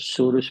cause,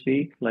 so to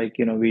speak. Like,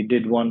 we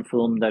did one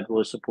film that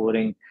was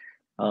supporting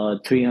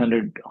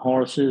 300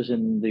 horses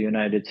in the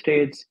United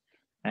States,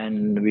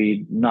 and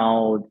we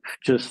now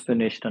just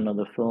finished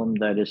another film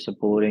that is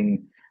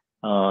supporting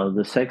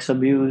the sex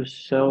abuse.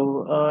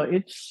 So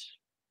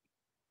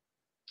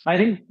I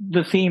think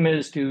the theme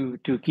is to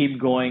keep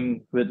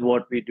going with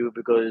what we do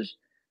because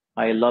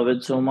I love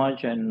it so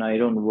much, and I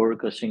don't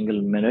work a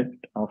single minute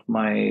of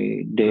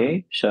my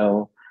day.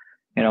 So,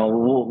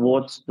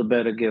 what's the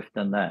better gift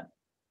than that?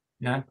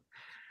 Yeah.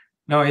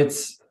 No,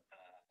 it's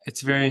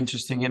very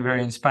interesting and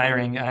very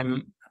inspiring.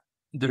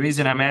 The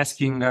reason I'm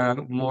asking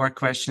more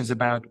questions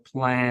about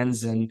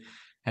plans and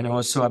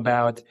also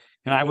about,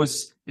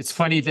 it's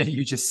funny that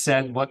you just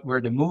said what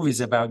were the movies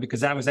about,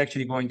 because I was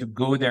actually going to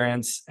go there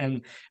and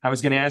I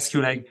was going to ask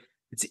you, like,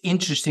 it's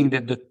interesting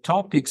that the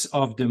topics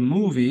of the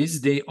movies,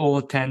 they all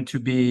tend to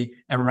be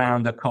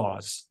around the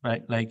cause,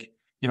 right? Like,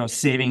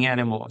 saving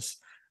animals,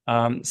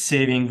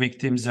 saving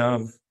victims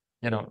of,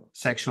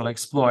 sexual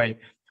exploit,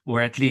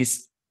 or at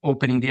least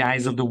opening the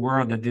eyes of the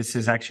world that this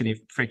is actually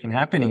freaking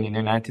happening in the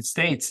United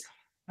States,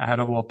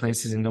 out of all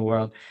places in the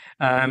world.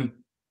 So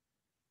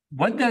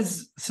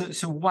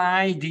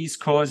why these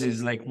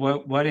causes? Like,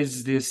 what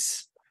is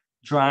this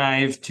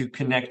drive to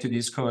connect to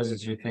these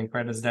causes, you think?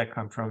 Where does that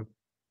come from?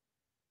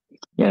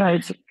 Yeah,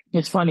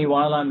 it's funny.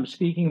 While I'm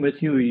speaking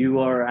with you, you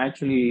are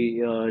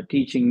actually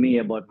teaching me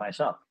about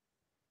myself.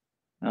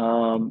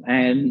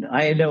 And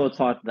I never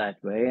thought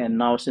that way. And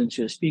now, since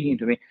you're speaking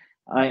to me,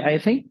 I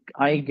think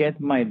I get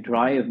my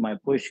drive, my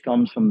push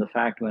comes from the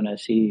fact when I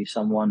see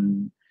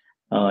someone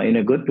in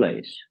a good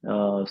place,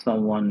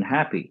 someone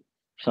happy,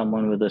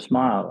 someone with a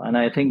smile. And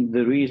I think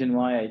the reason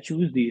why I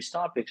choose these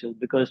topics is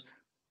because,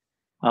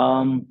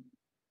 um,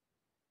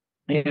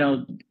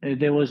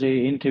 there was a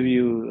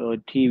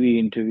TV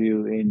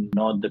interview in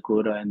North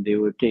Dakota, and they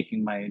were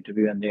taking my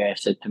interview, and they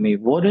said to me,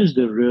 "What is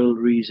the real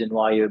reason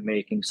why you're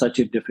making such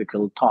a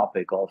difficult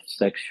topic of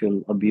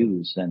sexual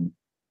abuse?" And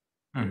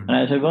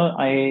I said, "Well,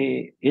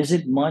 is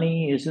it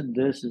money? Is it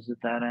this? Is it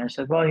that?" And I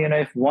said, "Well,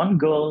 if one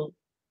girl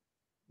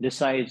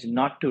decides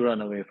not to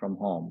run away from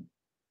home,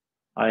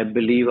 I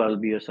believe I'll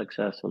be a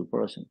successful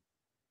person."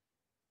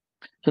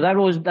 So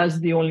that's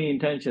the only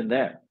intention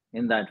there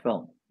in that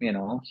film.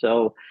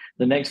 So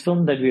the next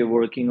film that we're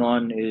working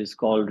on is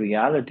called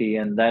Reality,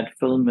 and that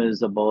film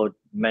is about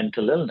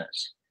mental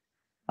illness.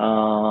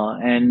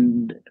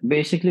 And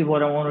basically,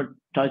 what I want to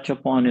touch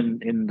upon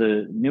in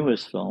the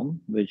newest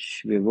film,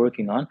 which we're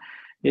working on,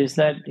 is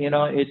that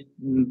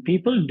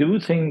people do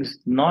things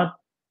not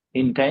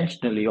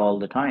intentionally all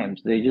the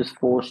times. They're just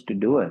forced to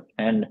do it,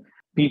 and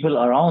people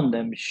around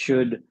them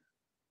should.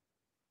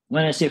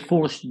 When I say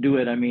forced to do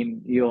it, I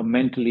mean you're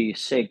mentally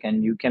sick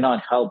and you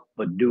cannot help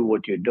but do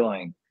what you're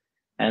doing.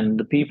 And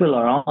the people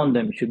around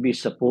them should be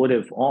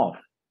supportive of,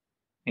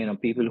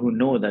 people who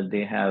know that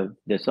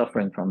they're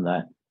suffering from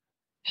that.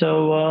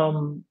 So,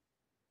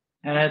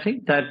 and I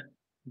think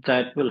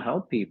that will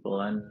help people.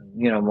 And,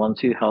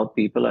 once you help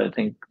people, I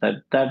think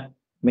that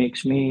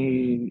makes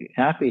me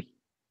happy.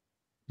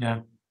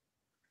 Yeah.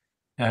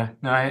 Yeah.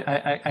 No,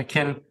 I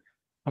can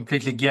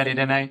completely get it.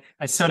 And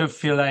I sort of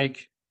feel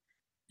like,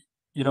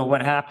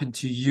 what happened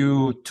to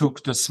you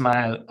took the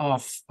smile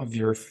off of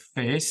your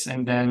face,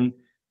 and then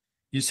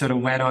you sort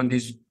of went on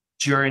this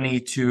journey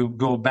to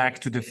go back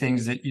to the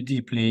things that you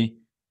deeply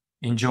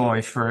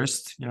enjoy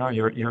first,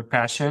 your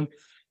passion.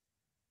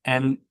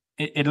 And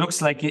it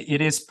looks like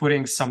it is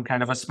putting some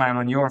kind of a smile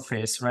on your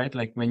face, right?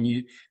 Like when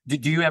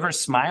do you ever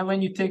smile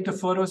when you take the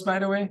photos, by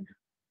the way?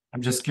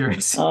 I'm just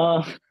curious.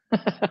 I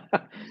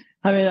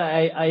mean,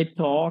 I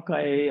talk,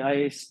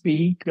 I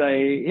speak,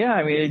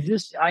 I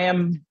mean,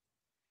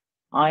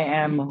 I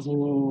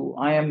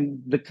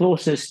am the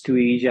closest to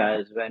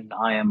Ejaz when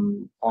I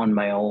am on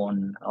my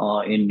own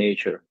in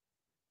nature.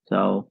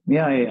 So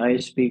yeah, I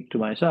speak to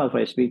myself,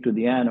 I speak to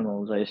the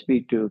animals, I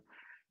speak to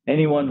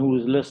anyone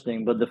who's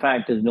listening, but the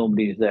fact is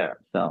nobody's there.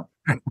 So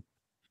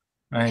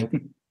Right.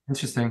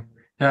 Interesting.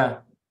 Yeah.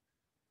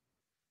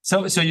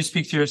 So you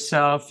speak to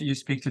yourself, you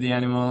speak to the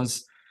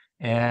animals,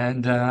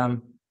 and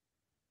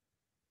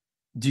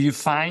do you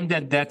find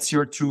that that's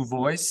your true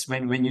voice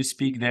when you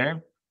speak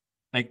there?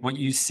 Like what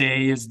you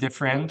say is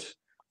different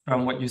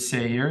from what you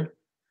say here?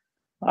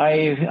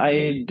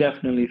 I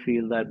definitely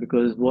feel that,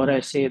 because what I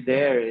say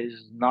there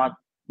is not,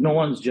 no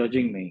one's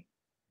judging me.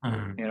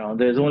 Mhm. You know,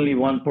 there's only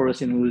one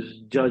person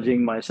who's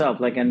judging myself.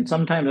 Like, and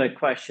sometimes I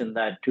question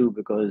that too,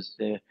 because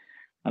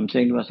I'm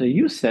saying to myself,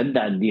 you said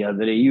that the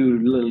other day, you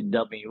little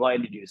dummy. Why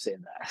did you say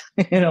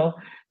that? You know,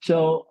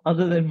 so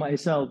other than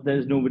myself,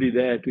 there's nobody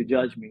there to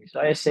judge me. So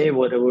I say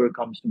whatever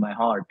comes to my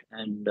heart,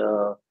 and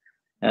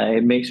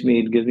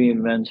it gives me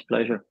immense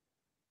pleasure.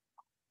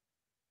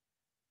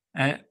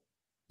 Uh,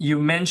 you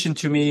mentioned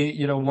to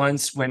me,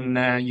 once when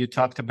you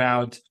talked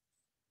about,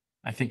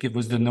 I think it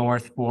was the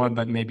North Pole,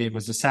 but maybe it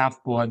was the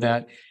South Pole,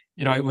 that,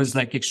 it was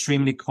like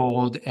extremely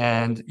cold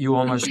and you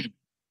almost,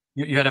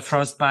 you had a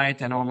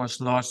frostbite and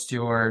almost lost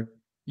your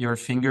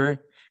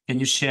finger. Can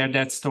you share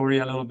that story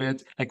a little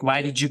bit? Like,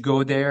 why did you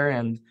go there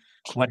and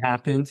what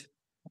happened?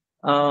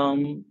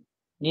 Um,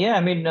 yeah,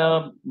 I mean,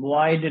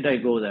 why did I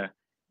go there?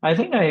 I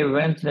think I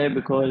went there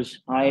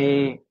because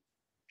I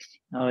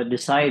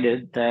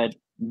decided that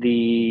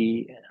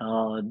the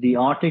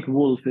Arctic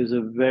wolf is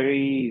a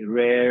very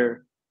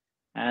rare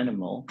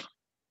animal,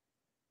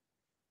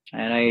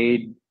 and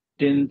I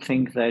didn't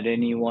think that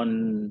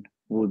anyone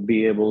would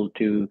be able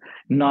to.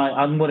 Not,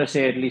 I'm going to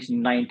say at least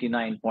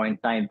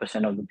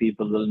 99.9% of the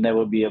people will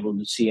never be able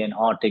to see an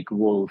Arctic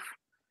wolf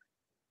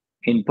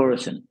in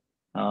person.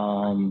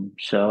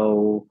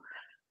 So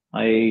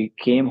I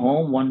came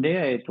home one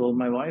day. I told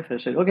my wife, I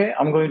said, "Okay,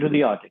 I'm going to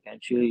the Arctic,"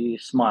 and she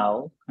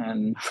smiled,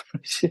 and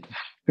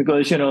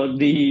because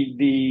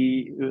the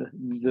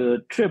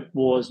trip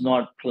was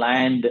not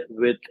planned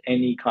with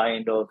any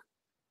kind of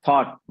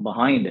thought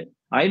behind it.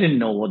 I didn't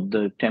know what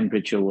the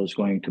temperature was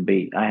going to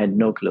be. I had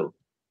no clue.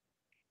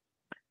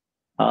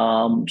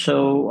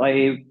 So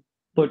I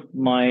put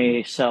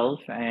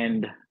myself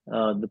and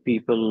the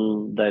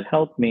people that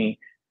helped me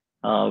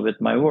with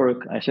my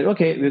work. I said,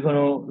 okay, we're going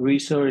to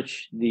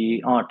research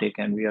the Arctic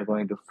and we are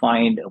going to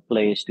find a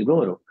place to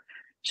go to.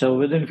 So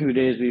within a few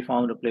days, we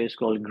found a place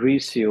called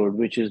Grisfjord,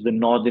 which is the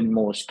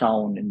northernmost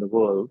town in the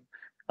world,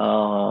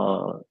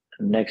 uh,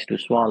 next to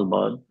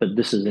Svalbard, but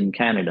this is in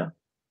Canada.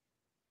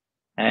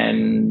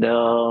 And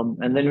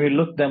then we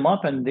looked them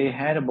up, and they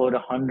had about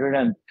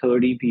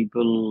 130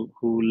 people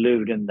who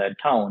lived in that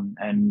town,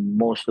 and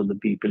most of the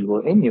people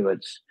were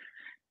Inuits.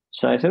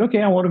 So I said,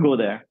 okay, I want to go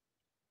there.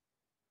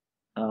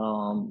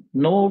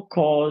 No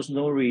cause,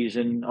 no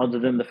reason other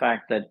than the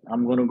fact that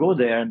I'm going to go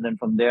there, and then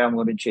from there I'm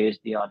going to chase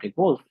the Arctic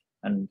wolf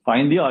and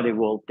find the Arctic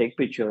wolf, take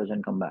pictures,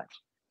 and come back.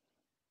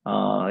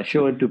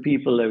 Show it to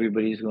people,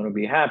 everybody's going to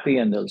be happy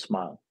and they'll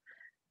smile.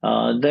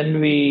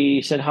 Then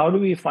we said, how do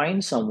we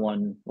find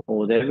someone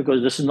over there?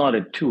 Because this is not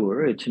a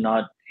tour, it's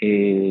not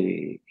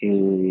a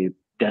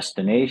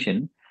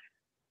destination.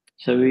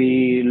 So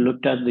we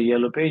looked at the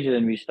yellow pages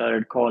and we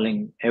started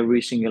calling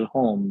every single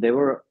home. There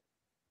were,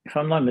 if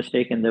I'm not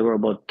mistaken, there were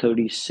about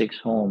 36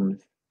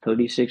 homes,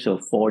 36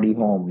 or 40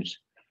 homes.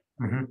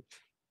 Mm-hmm.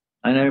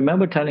 And I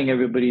remember telling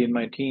everybody in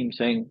my team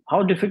saying,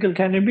 how difficult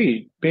can it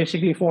be?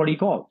 Basically 40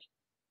 calls.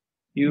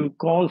 You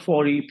call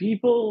 40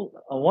 people,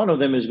 one of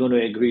them is going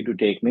to agree to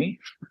take me.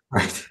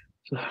 Right.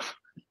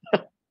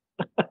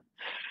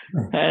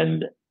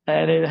 and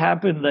and it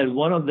happened that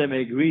one of them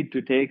agreed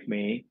to take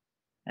me.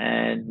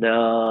 And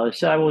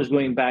so I was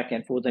going back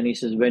and forth, and he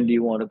says, when do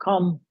you want to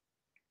come?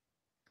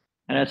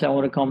 And I said, I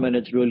want to come when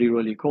it's really,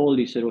 really cold.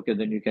 He said, okay,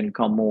 then you can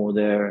come over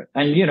there.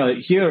 And,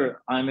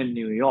 here I'm in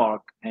New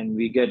York and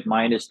we get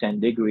minus 10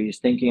 degrees,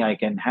 thinking I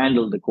can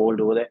handle the cold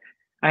over there.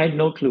 I had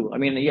no clue. I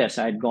mean, yes,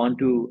 I had gone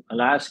to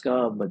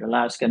Alaska, but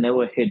Alaska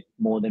never hit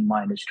more than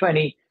minus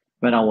 20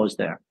 when I was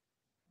there.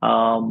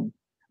 Um,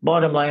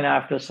 Bottom line,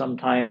 after some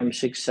time,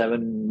 6,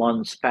 7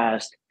 months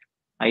passed,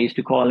 I used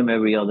to call him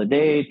every other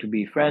day to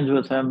be friends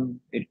with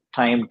him.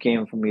 Time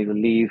came for me to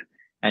leave,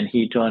 and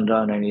he turned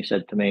around and he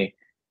said to me,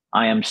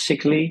 I am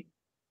sickly,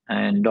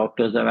 and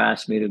doctors have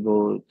asked me to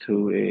go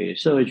through a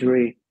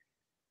surgery,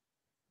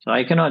 so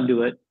I cannot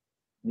do it.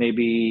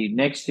 Maybe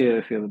next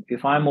year,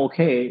 if I'm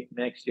okay,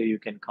 next year you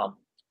can come.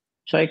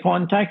 So I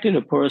contacted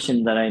a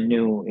person that I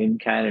knew in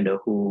Canada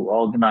who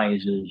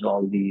organizes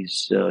all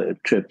these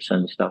trips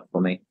and stuff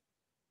for me.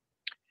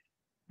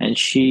 And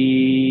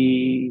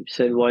she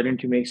said, why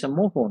don't you make some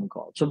more phone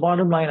calls? So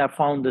bottom line, I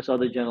found this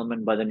other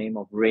gentleman by the name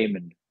of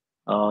Raymond.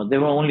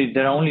 There are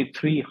only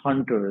 3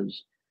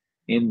 hunters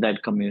in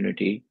that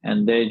community,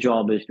 and their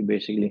job is to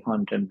basically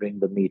hunt and bring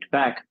the meat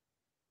back.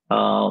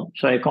 So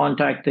I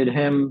contacted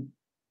him.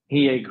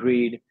 He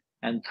agreed,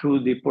 and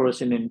through the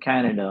person in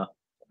Canada,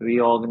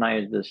 we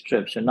organized this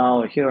trip. So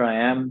now here I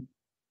am.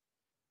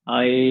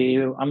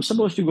 I'm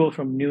supposed to go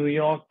from New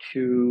York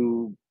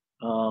to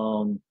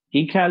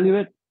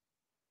Iqaluit,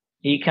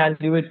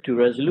 Iqaluit to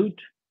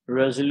Resolute,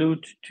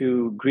 Resolute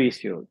to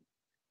Greasefield.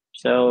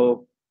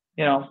 So,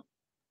 you know,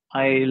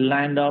 I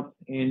land up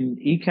in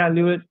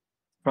Iqaluit.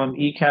 From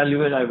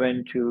Iqaluit, I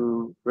went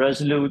to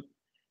Resolute.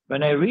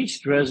 When I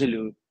reached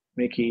Resolute,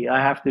 Mickey,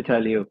 I have to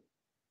tell you,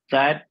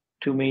 that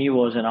to me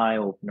was an eye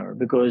opener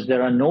because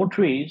there are no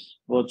trees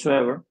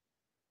whatsoever.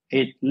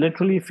 It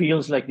literally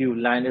feels like you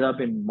landed up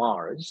in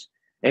Mars,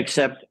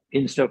 except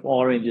instead of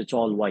orange, it's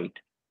all white.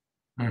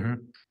 Mm-hmm.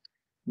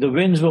 The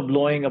winds were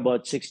blowing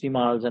about 60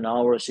 miles an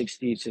hour,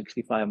 60,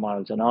 65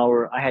 miles an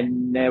hour. I had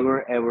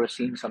never, ever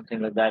seen something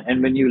like that.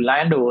 And when you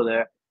land over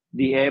there,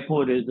 the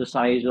airport is the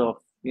size of,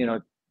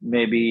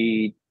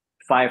 maybe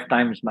 5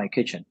 times my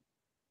kitchen.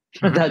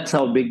 Mm-hmm. That's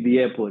how big the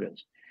airport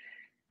is.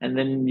 And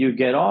then you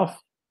get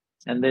off,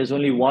 and there's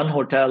only one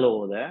hotel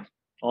over there,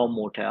 or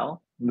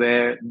motel,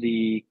 where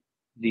the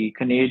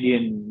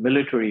Canadian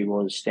military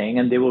was staying,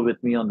 and they were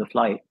with me on the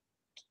flight.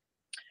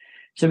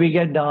 So we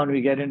get down, we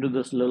get into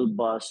this little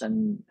bus,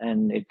 and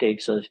it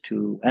takes us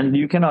to, and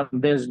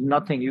there's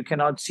nothing, you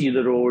cannot see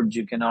the roads,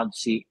 you cannot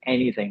see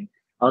anything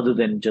other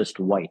than just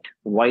white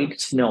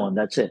snow, and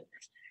that's it.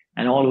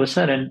 And all of a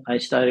sudden, I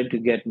started to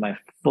get my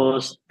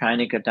first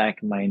panic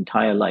attack in my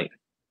entire life.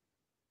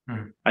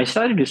 I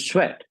started to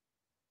sweat,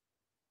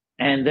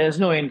 and there's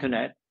no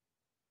internet.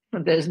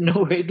 There's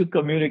no way to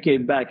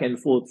communicate back and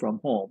forth from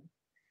home.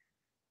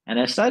 And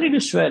I started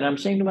to sweat. I'm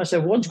saying to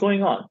myself, what's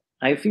going on?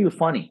 I feel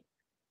funny.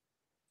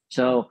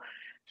 So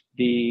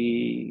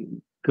the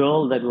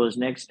girl that was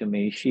next to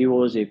me, she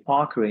was a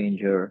park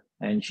ranger,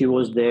 and she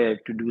was there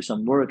to do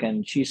some work,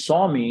 and she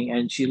saw me,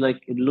 and she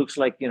like, it looks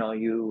like,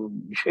 you're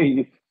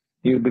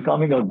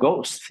becoming a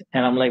ghost.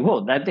 And I'm like,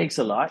 whoa, that takes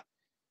a lot.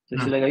 So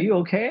she's like, are you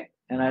okay?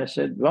 And I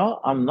said, well,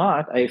 I'm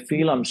not. I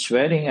feel I'm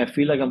sweating. I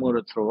feel like I'm going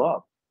to throw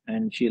up.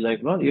 And she's like,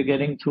 well, you're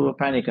getting through a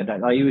panic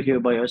attack. Are you here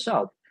by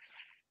yourself?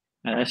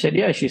 And I said,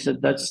 yeah. She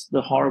said, that's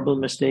the horrible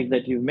mistake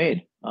that you've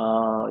made.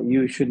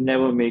 You should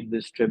never make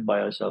this trip by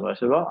yourself. I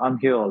said, well, I'm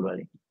here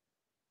already.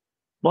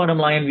 Bottom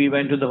line, we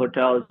went to the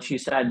hotel. She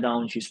sat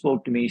down. She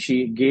spoke to me.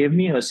 She gave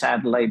me her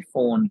satellite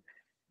phone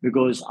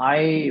because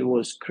I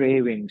was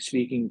craving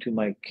speaking to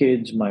my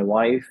kids, my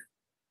wife,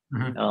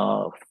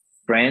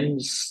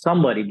 friends,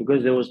 somebody,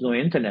 because there was no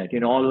internet.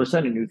 All of a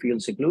sudden you feel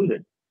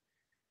secluded.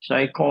 So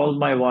I called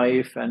my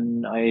wife,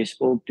 and I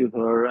spoke to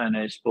her, and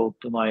I spoke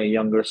to my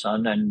younger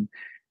son, and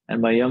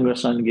my younger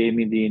son gave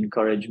me the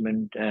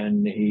encouragement,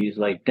 and he's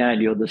like, Dad,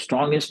 you're the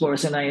strongest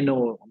person I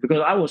know,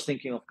 because I was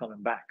thinking of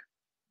coming back.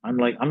 I'm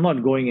like, I'm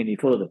not going any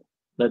further.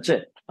 That's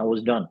it. I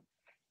was done.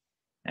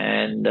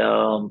 And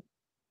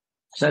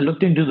so I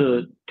looked into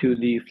the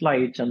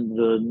flights, and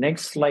the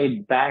next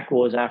flight back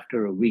was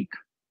after a week.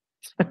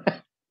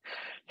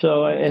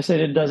 So I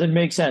said, it doesn't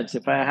make sense.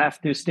 If I have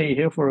to stay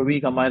here for a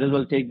week, I might as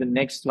well take the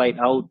next flight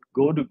out,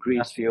 go to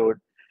Greasefield,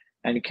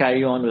 and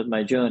carry on with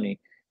my journey.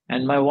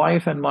 And my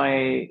wife,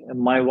 my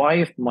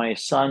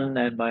son,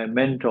 and my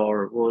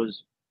mentor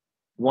was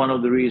one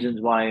of the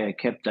reasons why I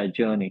kept that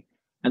journey.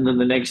 And then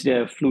the next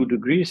day I flew to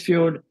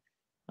Greasefield.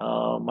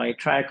 My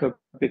tracker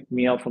picked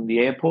me up from the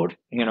airport.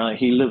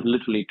 He lived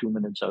literally 2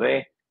 minutes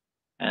away.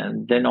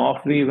 And then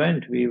off we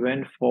went. We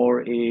went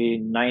for a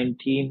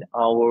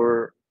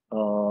 19-hour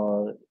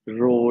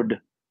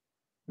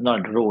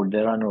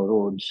there are no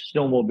roads,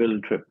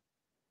 snowmobile trip.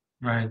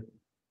 Right.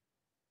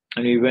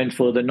 And we went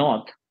further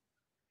north.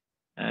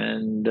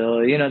 And,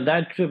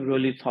 that trip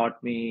really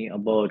taught me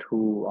about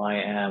who I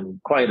am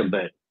quite a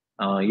bit.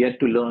 Yet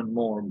to learn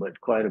more,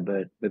 but quite a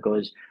bit,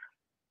 because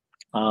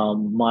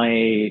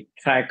my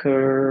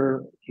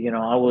tracker,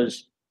 I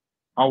was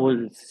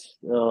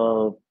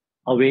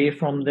away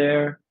from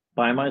there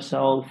by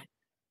myself,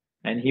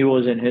 and he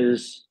was in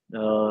his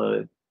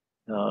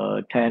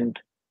tent.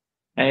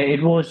 And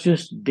it was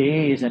just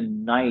days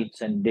and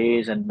nights and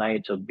days and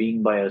nights of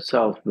being by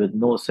yourself with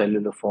no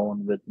cellular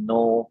phone, with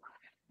no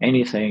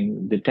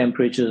anything. The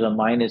temperatures are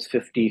minus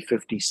 50,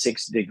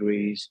 56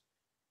 degrees.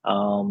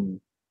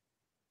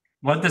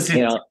 What does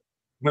it,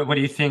 what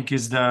do you think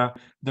is the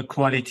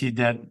quality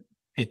that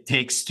it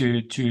takes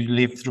to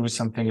live through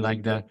something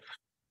like that?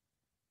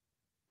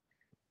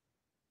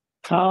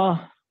 I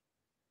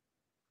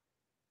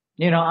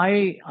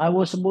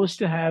was supposed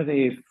to have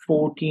a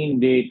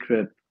 14-day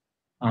trip,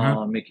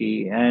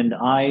 Mickey, and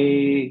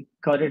I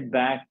cut it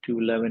back to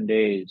 11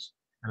 days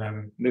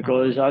 11.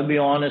 Because I'll be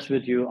honest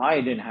with you,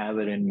 I didn't have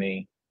it in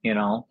me,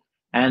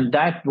 and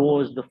that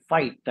was the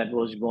fight that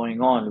was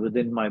going on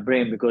within my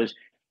brain. Because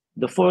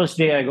the first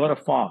day I got a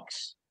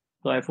fox,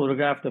 so I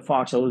photographed the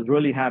fox. I was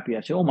really happy.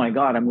 I said, oh my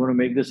God, I'm going to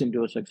make this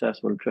into a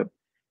successful trip.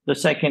 The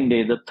second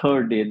day, the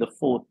third day, the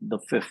fourth, the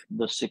fifth,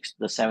 the sixth,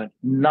 the seventh,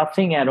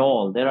 nothing at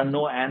all. There are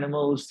no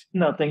animals,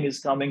 nothing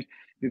is coming.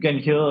 You can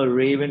hear a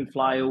raven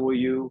fly over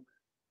you,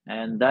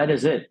 and that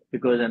is it.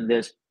 And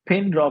there's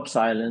pin drop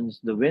silence,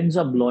 the winds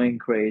are blowing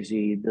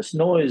crazy, the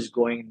snow is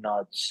going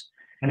nuts.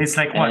 And it's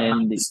like what,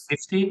 minus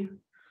 50?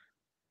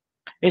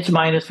 It's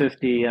minus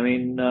 50. I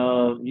mean,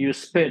 you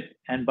spit,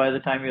 and by the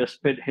time your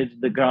spit hits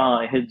the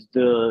ground,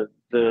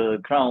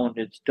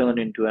 it's turned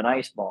into an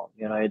ice ball.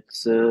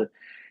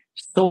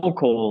 so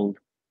cold.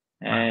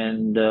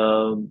 And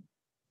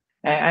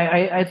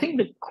I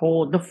think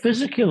the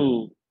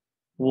physical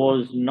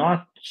was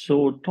not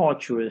so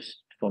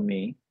torturous for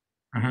me.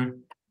 Mm-hmm.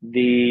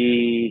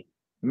 The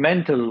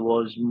mental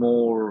was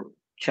more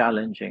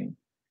challenging.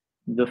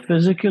 The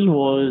physical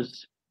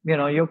was,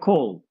 you're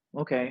cold,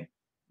 okay,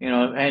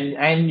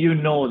 and you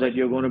know that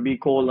you're going to be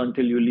cold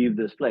until you leave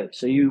this place.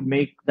 So you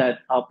make that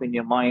up in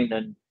your mind,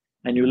 and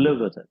you live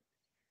with it.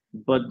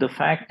 But the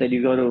fact that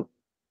you got to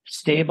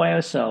stay by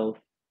yourself,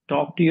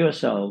 talk to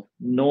yourself,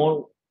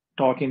 no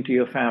talking to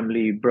your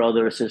family,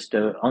 brother,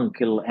 sister,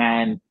 uncle,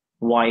 aunt,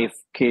 wife,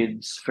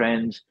 kids,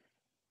 friends,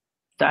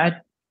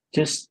 that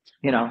just,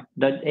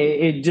 that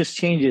it just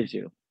changes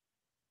you.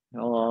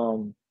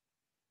 Um,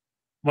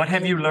 What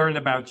have you learned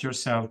about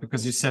yourself?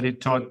 Because you said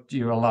it taught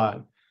you a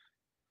lot.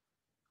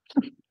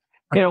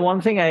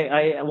 one thing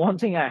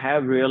I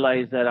have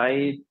realized that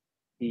I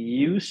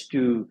used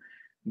to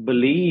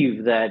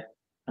believe that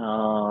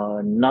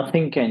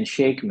nothing can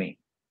shake me,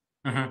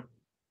 Mm-hmm.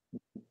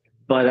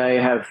 but I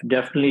have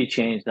definitely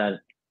changed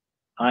that.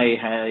 I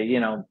had,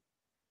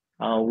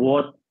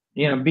 what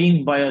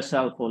being by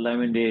yourself for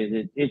 11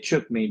 days, it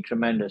shook me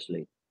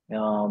tremendously.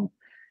 Um,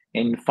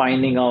 in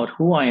finding out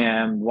who I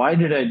am, why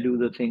did I do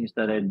the things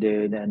that I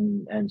did,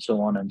 and so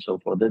on and so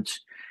forth. It's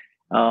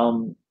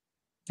um,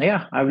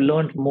 yeah, I've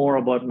learned more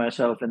about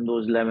myself in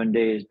those 11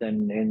 days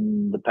than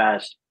in the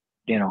past,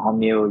 how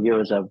many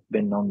years I've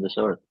been on this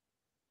earth.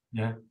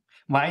 Yeah.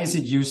 Why is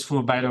it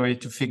useful, by the way,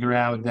 to figure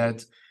out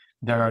that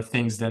there are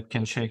things that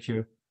can shake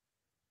you?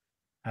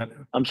 Uh,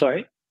 I'm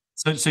sorry.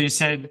 So you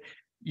said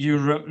you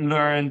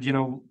learned,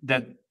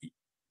 that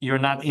you're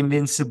not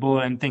invincible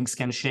and things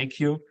can shake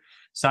you.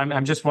 So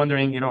I'm just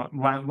wondering,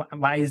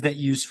 why is that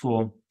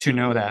useful to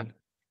know that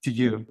to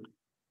you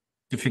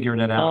to figure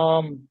that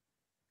out?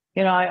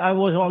 I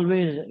was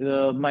always,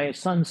 my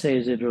son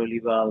says it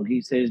really well.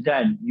 He says,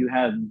 Dad, you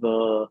have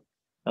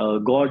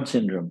God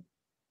syndrome.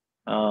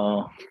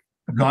 Uh,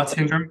 God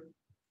syndrome,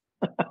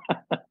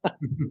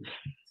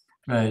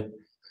 right?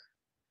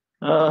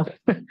 uh,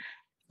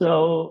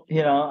 so,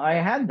 I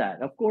had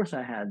that. Of course,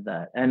 I had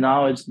that. And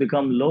now it's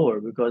become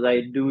lower because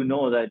I do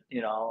know that,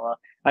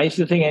 I used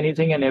to think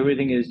anything and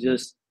everything is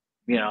just,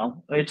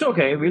 it's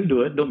okay, we'll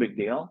do it, no big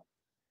deal.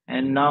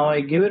 And now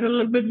I give it a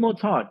little bit more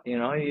thought.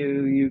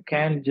 You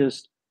can't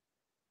just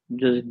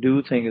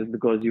do things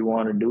because you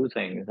want to do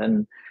things.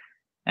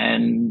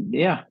 And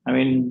yeah, I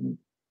mean,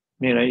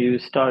 you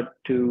start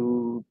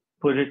to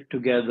put it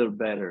together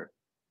better.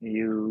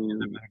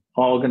 You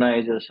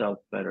organize yourself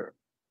better.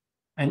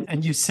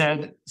 And you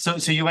said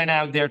so you went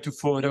out there to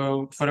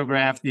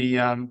photograph the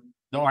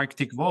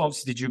Arctic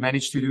wolves. Did you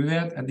manage to do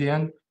that at the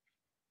end?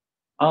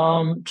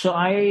 So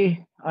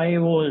I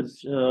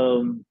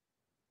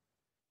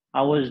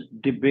was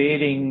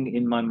debating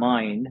in my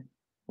mind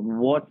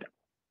what,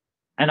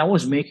 and I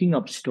was making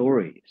up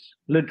stories.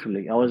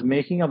 Literally, I was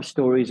making up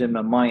stories in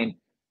my mind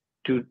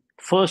to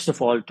first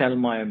of all tell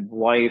my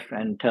wife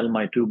and tell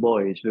my two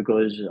boys,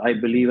 because I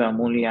believe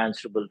I'm only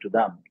answerable to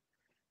them.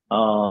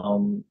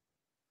 Um,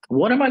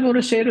 what am I going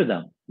to say to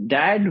them?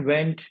 Dad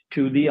went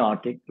to the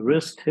Arctic,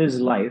 risked his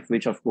life,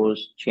 which of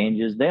course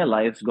changes their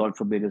lives. God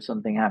forbid if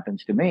something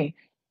happens to me,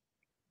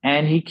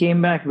 and he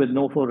came back with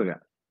no photograph.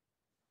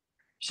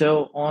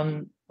 So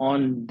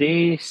on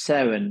day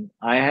 7,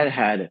 I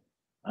had it.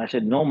 I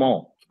said, no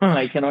more.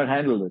 I cannot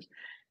handle this.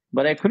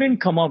 But I couldn't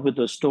come up with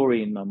a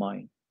story in my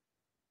mind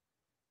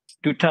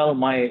to tell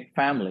my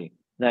family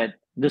that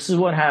this is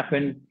what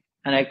happened,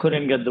 and I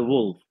couldn't get the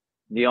wolf,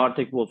 the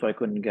Arctic wolf. I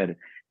couldn't get it,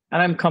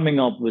 and I'm coming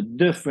up with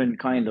different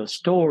kind of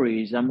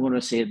stories. I'm going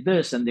to say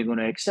this, and they're going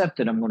to accept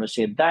it. I'm going to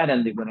say that,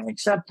 and they're going to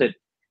accept it.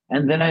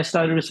 And then I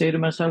started to say to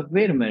myself,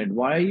 wait a minute,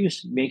 why are you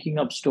making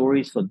up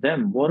stories for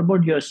them? What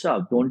about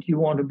yourself? Don't you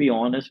want to be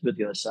honest with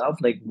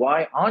yourself? Like,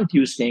 why aren't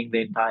you staying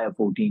the entire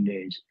 14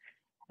 days?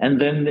 And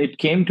then it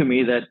came to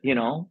me that,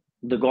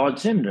 the God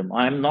syndrome.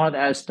 I'm not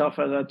as tough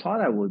as I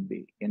thought I would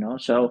be,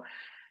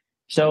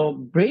 So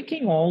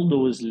breaking all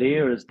those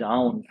layers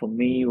down for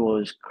me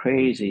was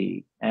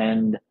crazy.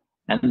 And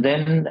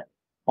then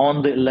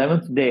on the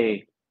 11th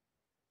day,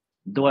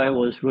 though I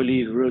was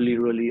really, really,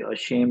 really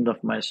ashamed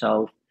of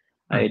myself,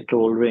 I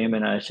told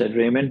Raymond, I said,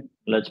 Raymond,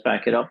 let's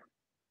pack it up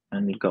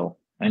and go.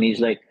 And he's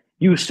like,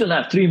 you still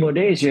have 3 more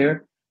days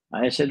here.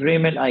 I said,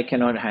 Raymond, I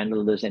cannot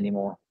handle this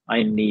anymore.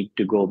 I need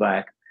to go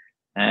back.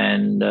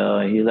 And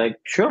he's like,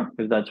 sure,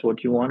 if that's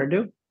what you want to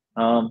do.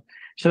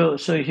 So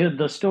here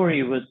the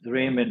story with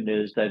Raymond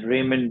is that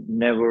Raymond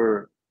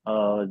never,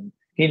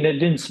 he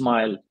didn't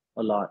smile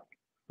a lot.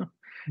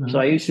 So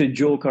I used to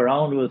joke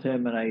around with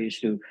him, and I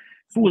used to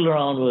fool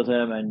around with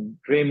him, and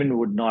Raymond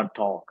would not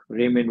talk.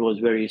 Raymond was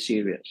very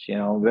serious,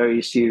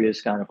 very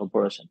serious kind of a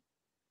person.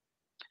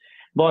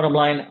 Bottom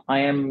line,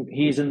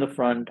 he's in the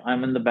front,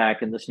 I'm in the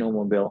back in the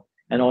snowmobile,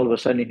 and all of a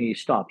sudden he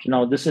stops.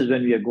 Now, this is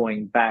when we are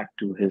going back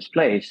to his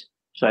place.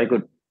 So I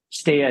could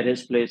stay at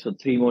his place for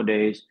 3 more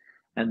days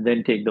and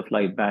then take the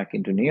flight back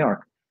into New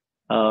York.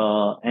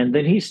 And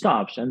then he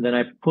stops, and then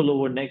I pull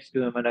over next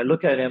to him and I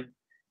look at him, and I say, "Hey, man, what's going on?" And he says, "I'm sorry,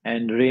 man. I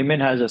and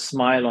Raymond has a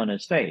smile on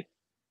his face.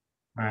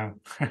 Wow.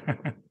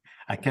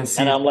 I can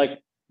see And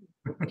it.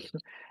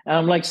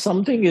 I'm like,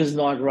 something is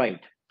not right.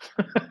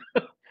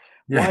 Why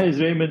Yeah. is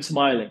Raymond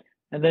smiling?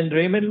 And then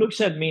Raymond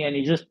looks at me and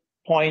he just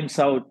points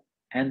out,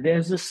 and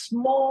there's a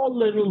small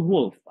little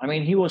wolf. I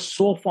mean, he was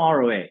so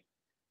far away.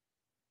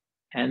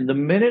 And the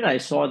minute I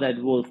saw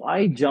that wolf,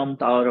 I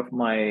jumped out of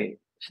my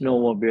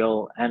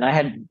snowmobile and I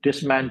had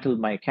dismantled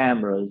my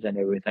cameras and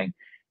everything.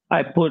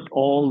 I put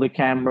all the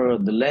camera,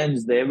 the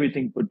lens,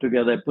 everything put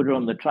together. I put it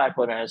on the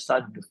tripod and I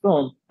started to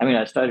film. I mean,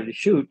 I started to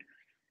shoot.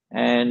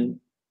 And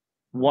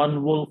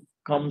one wolf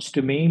comes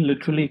to me,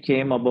 literally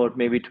came about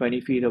maybe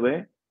 20 feet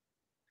away.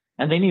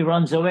 And then he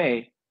runs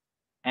away.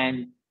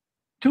 And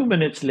 2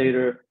 minutes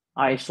later,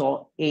 I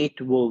saw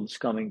 8 wolves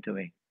coming to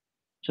me.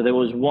 So there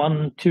was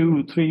 1,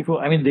 2, 3,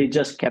 4. I mean, they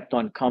just kept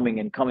on coming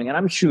and coming. And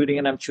I'm shooting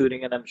and I'm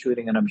shooting and I'm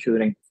shooting and I'm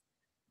shooting.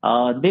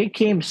 They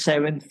came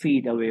 7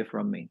 feet away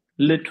from me,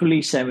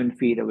 literally 7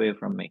 feet away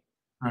from me.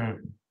 Right.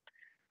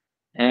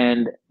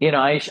 And, you know,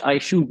 I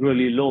shoot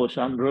really low.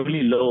 So I'm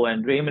really low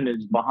and Raymond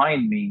is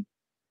behind me.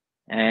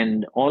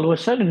 And all of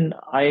a sudden,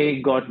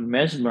 I got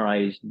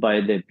mesmerized by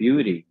their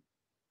beauty.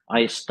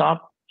 I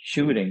stopped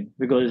shooting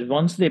because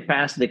once they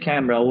passed the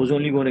camera, I was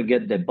only going to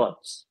get their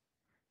butts.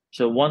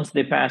 So once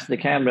they passed the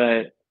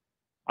camera,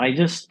 I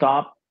just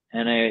stopped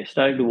and I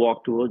started to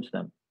walk towards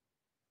them.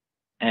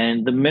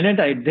 And the minute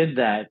I did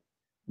that,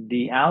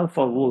 the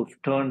alpha wolf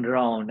turned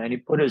around and he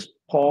put his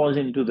paws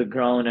into the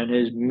ground and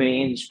his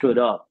mane stood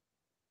up.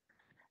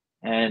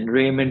 And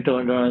Raymond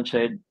turned around and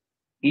said,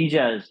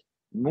 Ejaz,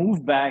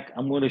 move back.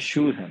 I'm going to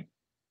shoot him.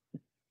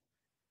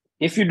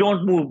 If you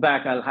don't move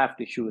back, I'll have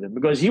to shoot him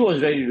because he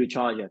was ready to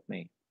charge at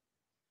me.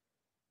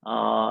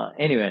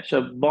 Anyway,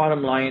 so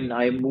bottom line,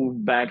 I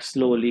moved back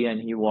slowly and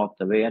he walked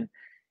away.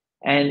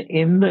 And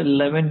in the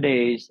 11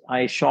 days,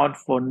 I shot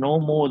for no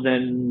more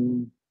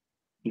than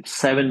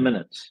 7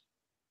 minutes.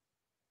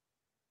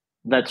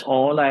 That's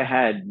all I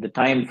had. The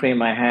time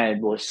frame I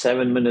had was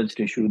 7 minutes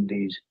to shoot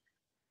these.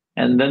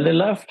 And then they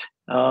left.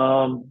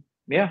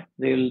 Yeah,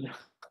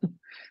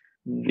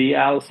 the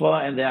alpha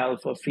and the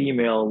alpha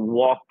female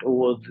walked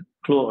over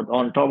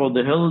on top of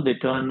the hill. They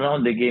turned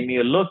around. They gave me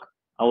a look.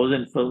 I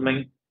wasn't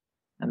filming.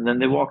 And then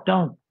they walked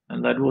down.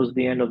 And that was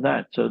the end of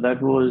that. So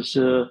that was...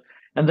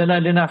 and then I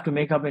didn't have to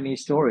make up any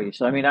story.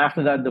 So, I mean,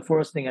 after that, the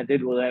first thing I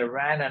did was I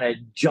ran and I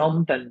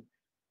jumped and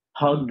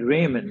hugged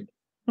Raymond,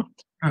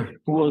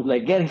 who was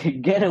like,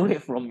 get away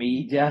from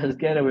me, just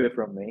get away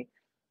from me.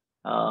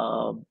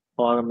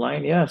 Bottom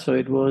line, yeah. So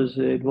it was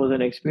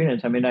an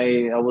experience. I mean,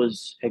 I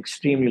was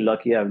extremely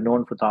lucky. I've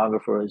known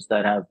photographers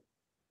that have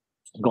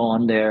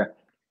gone there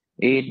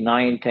 8,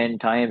 9, 10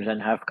 times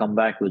and have come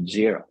back with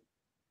 0.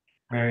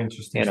 Very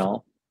interesting. You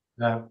know,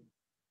 yeah.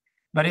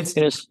 But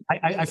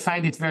I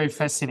find it very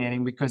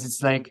fascinating because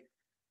it's like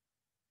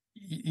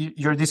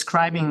you're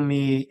describing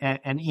me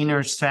an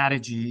inner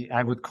strategy,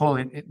 I would call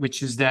it,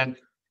 which is that,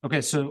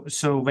 okay,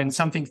 so when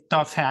something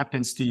tough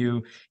happens to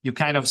you, you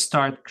kind of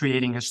start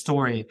creating a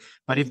story.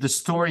 But if the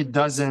story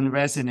doesn't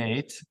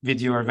resonate with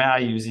your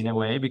values in a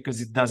way, because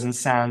it doesn't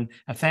sound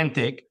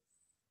authentic,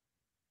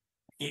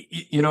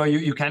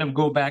 you kind of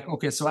go back,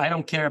 okay, so I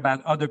don't care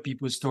about other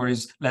people's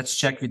stories. Let's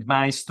check with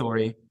my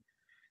story.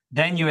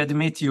 Then you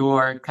admit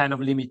your kind of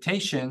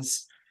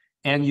limitations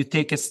and you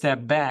take a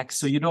step back.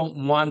 So you don't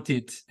want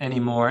it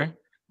anymore,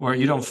 or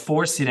you don't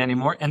force it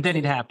anymore. And then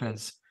it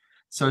happens.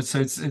 So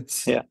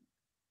it's yeah,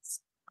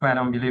 quite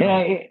unbelievable.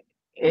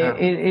 Yeah,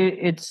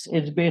 it's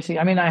basically,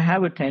 I mean, I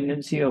have a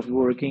tendency of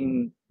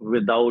working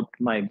without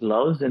my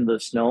gloves in the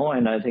snow.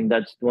 And I think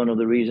that's one of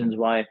the reasons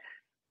why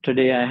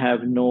today I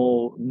have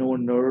no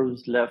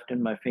nerves left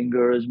in my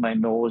fingers, my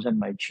nose, and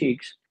my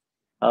cheeks.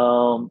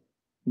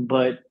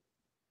 But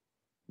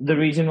the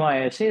reason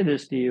why I say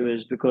this to you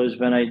is because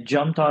when I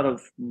jumped out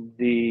of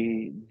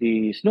the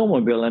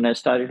snowmobile and I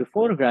started to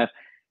photograph,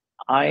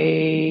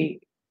 I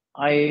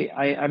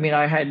mean,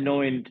 I had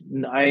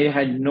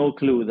no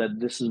clue that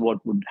this is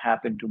what would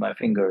happen to my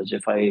fingers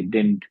if I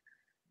didn't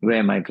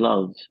wear my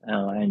gloves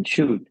and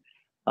shoot.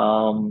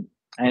 And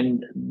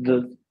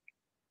the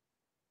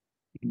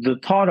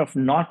thought of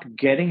not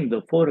getting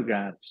the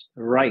photographs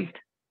right,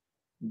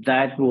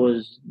 that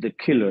was the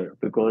killer,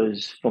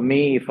 because for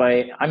me,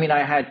 I mean,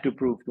 I had to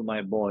prove to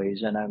my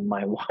boys and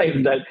my wife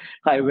that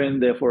I went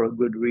there for a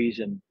good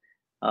reason.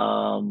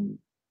 Yeah.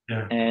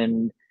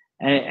 And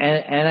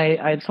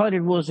I thought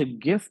it was a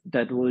gift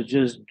that was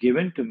just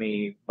given to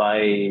me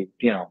by,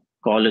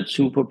 call it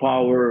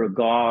superpower or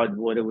God,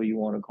 whatever you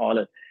want to call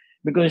it.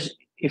 Because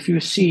if you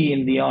see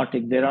in the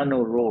Arctic, there are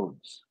no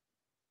roads.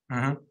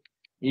 Uh-huh.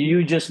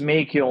 You just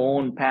make your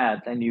own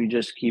path and you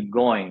just keep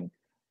going.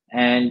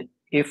 And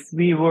if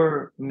we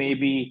were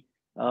maybe,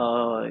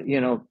 10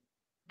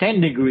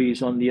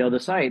 degrees on the other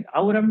side,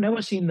 I would have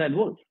never seen that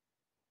wolf.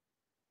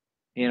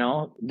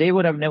 They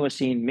would have never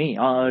seen me.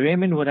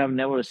 Raymond would have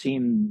never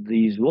seen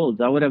these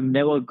wolves. I would have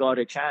never got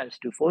a chance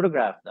to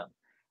photograph them.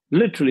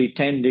 Literally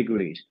 10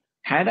 degrees.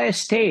 Had I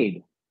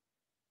stayed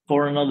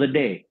for another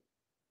day,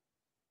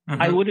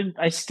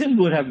 I still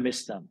would have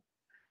missed them.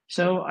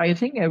 So I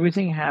think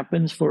everything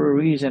happens for a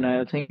reason.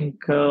 I think,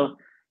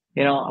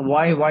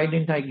 why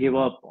didn't I give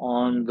up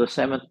on the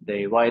seventh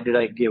day? Why did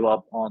I give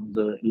up on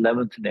the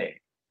 11th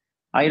day?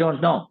 I don't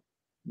know,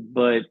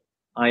 but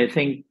I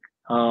think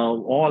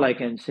all I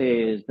can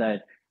say is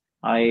that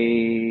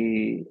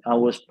I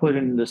was put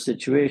in the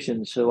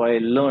situation, so I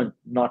learned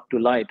not to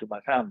lie to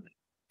my family.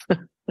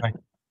 Right.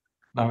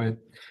 Love it.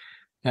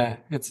 Yeah,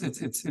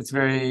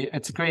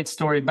 it's a great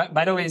story. But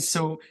by the way,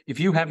 so if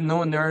you have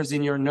no nerves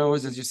in your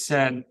nose, as you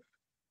said,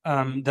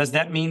 does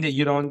that mean that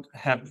you don't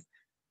have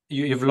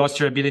you've lost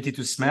your ability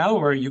to smell,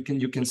 or you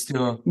can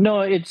still?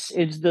 No, it's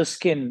the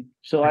skin.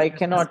 So I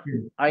cannot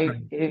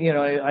Right.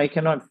 I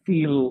cannot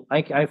feel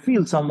I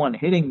feel someone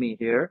hitting me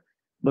here,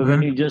 but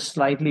when Mhm. you just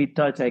slightly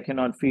touch, I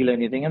cannot feel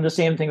anything. And the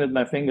same thing with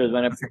my fingers.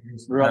 When I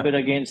Yeah. rub it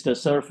against the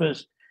surface,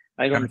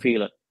 I Yeah. don't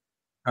feel it.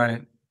 All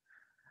right.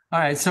 All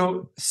right.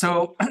 So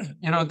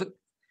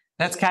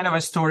that's kind of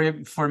a story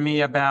for me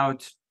about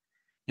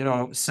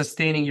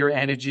sustaining your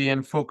energy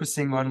and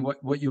focusing on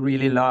what you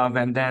really love,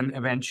 and then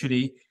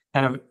eventually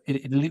kind of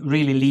it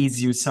really leads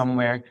you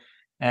somewhere,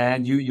 and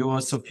you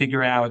also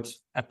figure out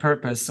a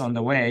purpose on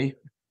the way,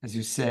 as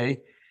you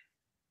say.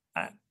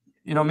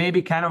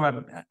 Maybe kind of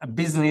a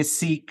business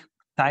seek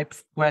type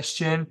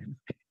question.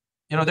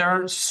 There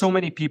are so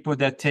many people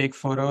that take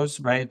photos,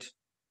 right?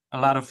 A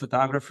lot of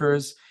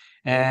photographers.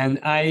 And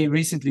I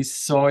recently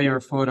saw your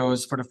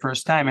photos for the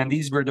first time. And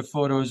these were the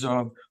photos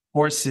of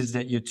horses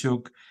that you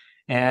took,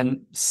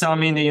 and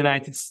some in the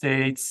United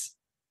States,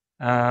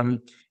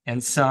 and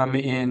some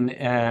in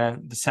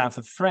the south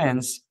of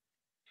France.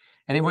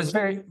 And it was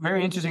very,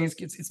 very interesting.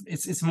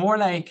 It's more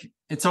like,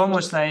 it's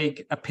almost like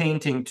a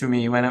painting to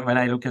me when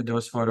I look at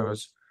those photos.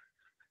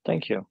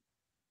 Thank you.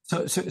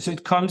 So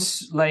it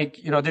comes like,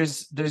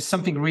 there's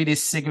something really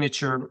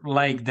signature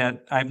like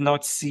that I've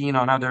not seen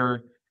on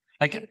other,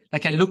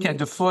 like I look at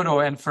the photo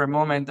and for a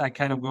moment I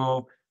kind of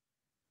go,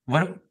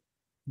 what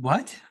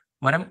what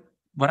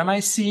what am I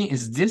seeing?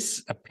 Is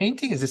this a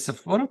painting? Is this a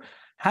photo?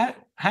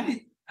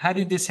 How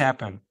did this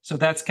happen? So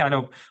that's kind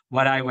of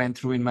what I went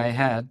through in my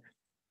head.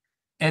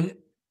 And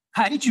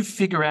how did you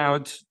figure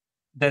out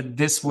that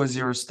this was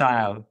your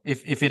style?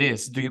 If it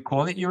is, do you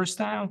call it your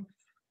style?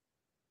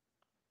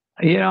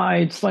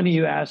 It's funny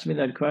you asked me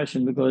that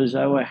question because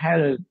I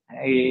had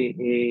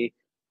a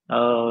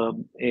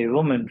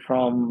woman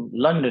from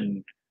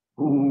London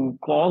who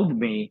called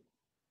me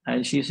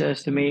and she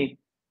says to me,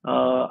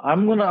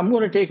 I'm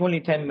gonna take only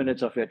 10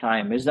 minutes of your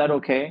time. Is that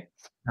okay?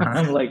 I'm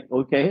Uh-huh. like,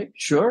 okay,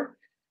 sure.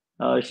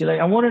 She's like,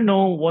 I want to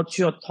know what's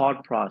your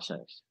thought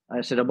process.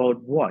 I said,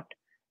 about what?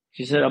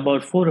 She said,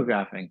 about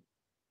photographing.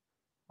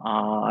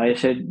 I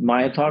said,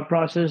 my thought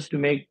process to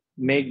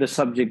make the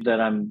subject that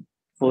I'm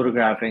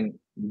photographing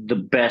the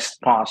best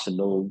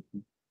possible,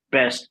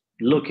 best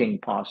looking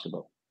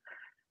possible.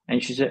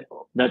 And she said,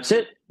 that's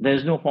it.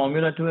 There's no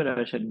formula to it.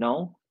 I said,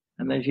 no.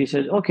 And then she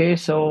said, okay,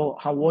 so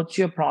what's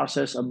your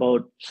process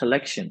about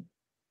selection?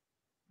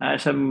 I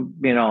said,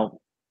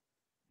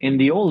 in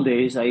the old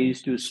days, I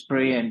used to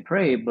spray and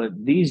pray, but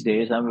these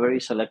days I'm very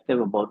selective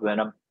about when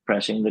I'm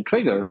pressing the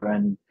trigger.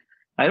 And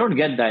I don't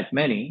get that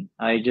many.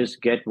 I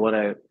just get what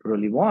I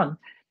really want.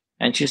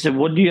 And she said,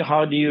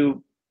 how do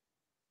you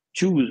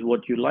choose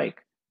what you like?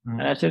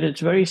 And I said,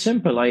 it's very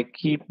simple. I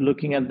keep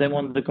looking at them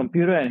on the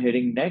computer and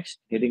hitting next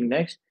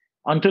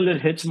until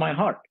it hits my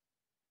heart.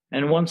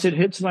 And once it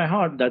hits my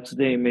heart, that's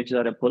the image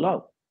that I pull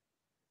out.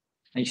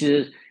 And she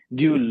says,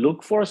 do you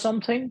look for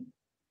something?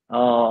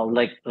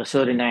 Like a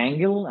certain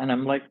angle? And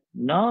I'm like,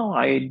 no,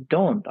 I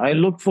don't. I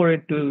look for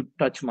it to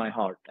touch my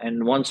heart.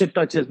 And once it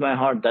touches my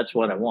heart, that's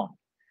what I want.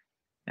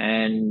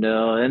 And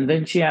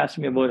then she asked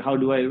me about how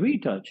do I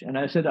retouch? And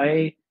I said,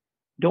 I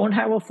don't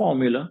have a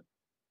formula,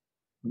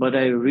 but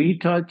I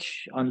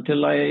retouch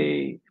until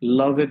I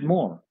love it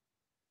more.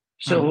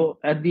 Mhm. So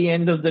at the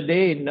end of the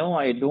day, no,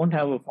 I don't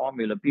have a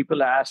formula.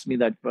 People ask me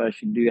that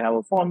question. Do you have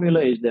a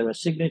formula? Is there a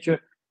signature?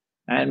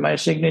 And my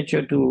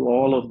signature to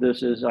all of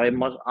this is I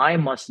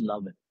must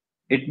love it.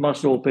 It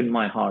must open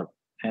my heart.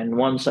 And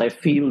once I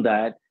feel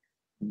that,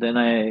 then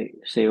I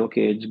say,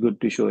 okay, it's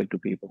good to show it to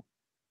people.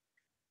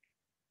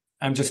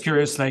 I'm just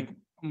curious, like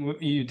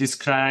you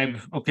describe,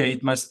 okay,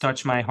 it must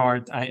touch my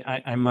heart.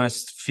 I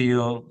must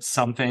feel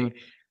something.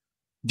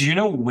 Do you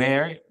know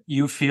where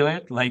you feel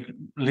it? Like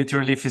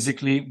literally,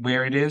 physically,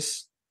 where it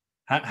is?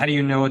 How do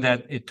you know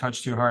that it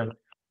touched your heart?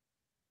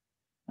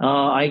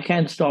 I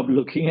can't stop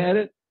looking at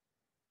it.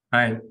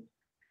 Right.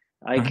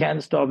 I Mhm.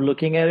 can't stop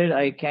looking at it.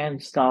 I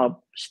can't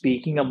stop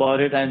speaking about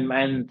it. And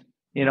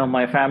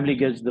my family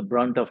gets the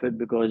brunt of it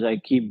because I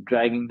keep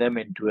dragging them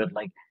into it.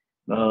 Like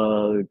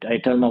I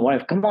tell my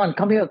wife, come on,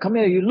 come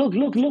here. You look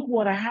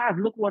what I have.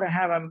 Look what I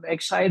have. I'm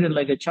excited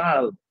like a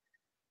child.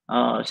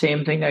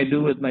 Same thing I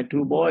do with my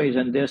two boys,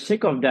 and they're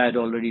sick of dad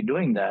already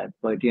doing that.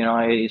 But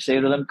I say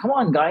to them, "Come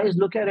on, guys,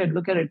 look at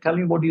it. Tell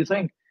me what you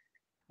think."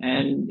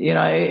 And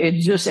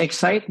it's just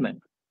excitement.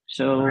 Right.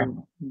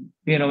 So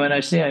when I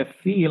say I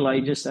feel,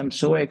 I'm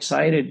so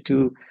excited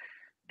to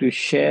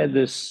share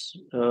this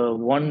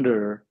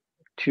wonder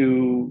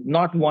to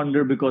not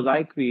wonder because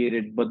I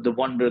created, but the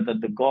wonder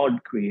that the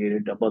God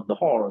created about the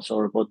horse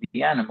or about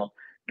the animal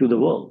to the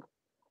world.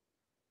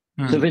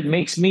 So if it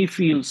makes me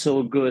feel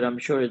so good, I'm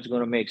sure it's going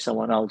to make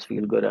someone else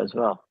feel good as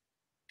well.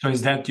 So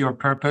is that your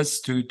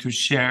purpose, to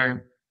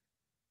share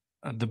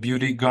the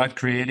beauty God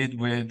created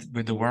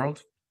with the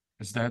world?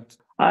 Is that?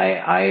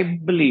 I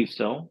believe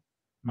so.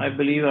 I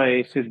believe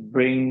I should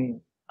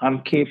bring.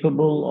 I'm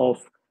capable of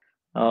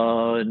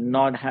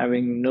not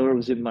having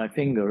nerves in my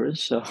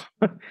fingers. So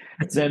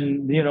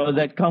then,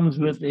 that comes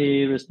with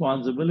a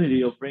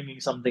responsibility of bringing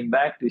something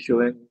back to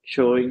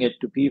showing it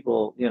to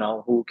people,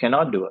 who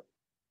cannot do it.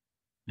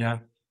 Yeah.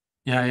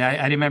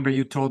 I remember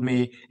you told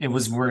me it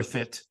was worth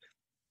it.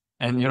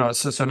 And,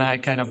 so now I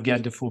kind of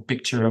get the full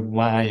picture of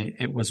why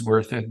it was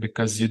worth it,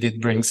 because you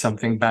did bring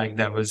something back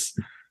that was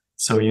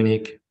so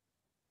unique.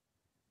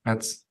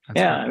 That's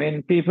Yeah. great. I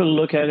mean, people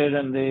look at it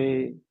and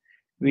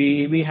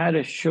we had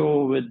a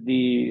show with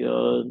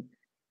the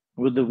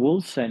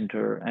Wolf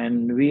Center,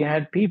 and we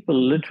had people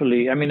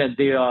literally, I mean,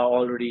 they are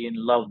already in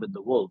love with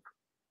the wolf,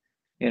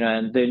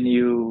 and then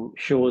you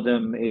show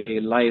them a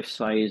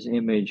life-size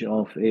image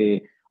of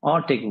a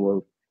Arctic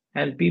wolf,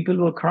 and people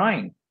were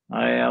crying.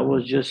 I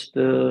was just,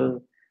 they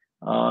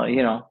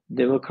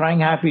were crying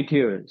happy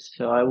tears.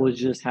 So I was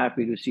just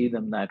happy to see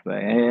them that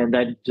way, and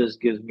that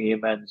just gives me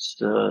immense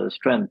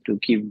strength to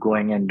keep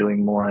going and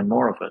doing more and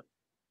more of it.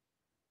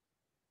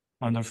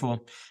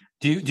 Wonderful.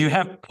 Do you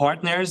have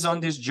partners on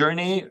this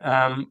journey?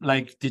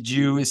 Like, did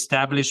you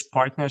establish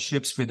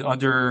partnerships with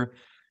other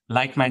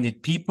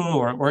like-minded people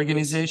or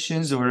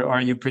organizations, or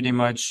are you pretty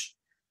much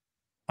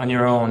on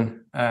your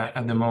own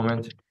at the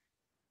moment?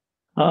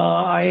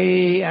 I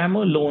am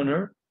a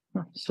loner.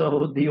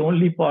 So the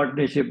only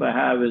partnership I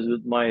have is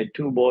with my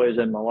two boys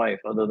and my wife.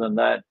 Other than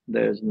that,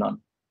 there's none.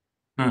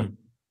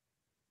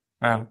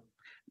 Wow.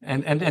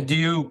 And do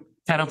you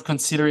kind of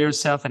consider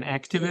yourself an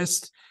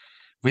activist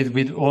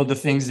with all the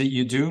things that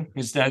you do?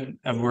 Is that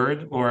a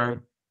word,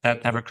 or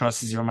that never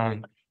crosses your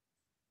mind?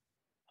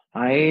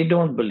 I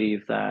don't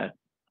believe that.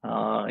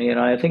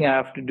 I think I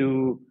have to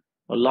do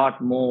a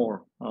lot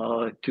more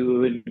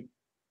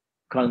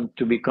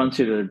to be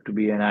considered to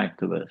be an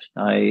activist.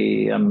 I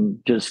am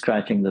just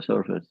scratching the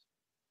surface.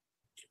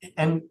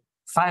 And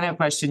final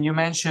question, you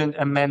mentioned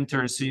a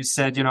mentor. So you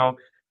said,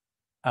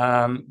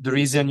 the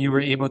reason you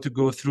were able to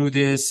go through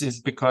this is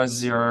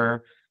because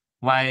your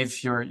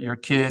wife, your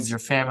kids, your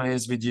family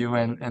is with you,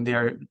 and they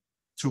are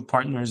true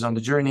partners on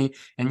the journey.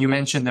 And you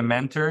mentioned the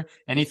mentor.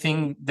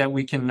 Anything that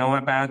we can know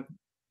about,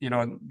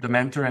 the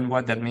mentor and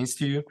what that means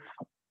to you?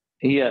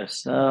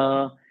 Yes.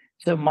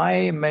 So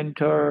my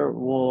mentor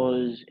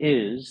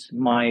is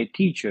my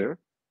teacher.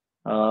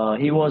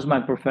 He was my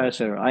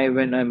professor.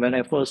 When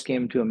I first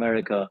came to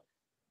America,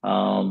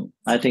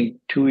 I think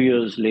 2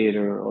 years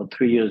later or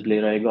 3 years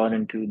later, I got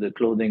into the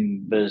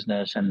clothing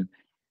business, and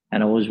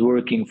I was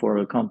working for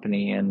a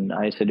company. And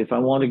I said, if I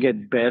want to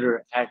get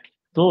better at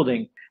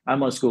clothing, I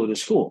must go to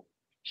school.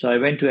 So I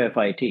went to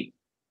FIT,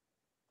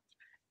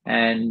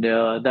 and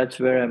that's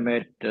where I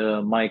met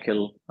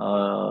Michael.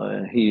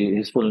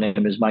 His full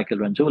name is Michael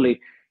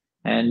Renzulli.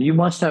 And you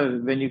must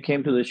have, when you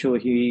came to the show,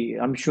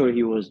 I'm sure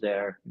he was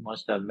there. You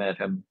must have met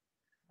him.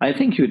 I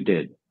think you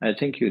did.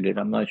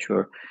 I'm not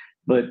sure.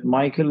 But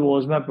Michael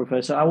was my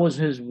professor. I was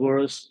his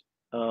worst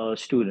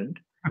student.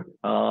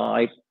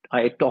 I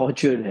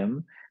tortured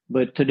him.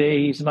 But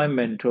today he's my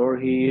mentor.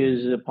 He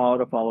is a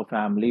part of our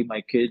family, my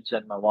kids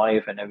and my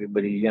wife and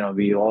everybody.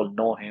 We all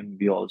know him.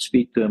 We all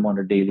speak to him on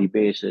a daily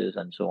basis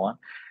and so on.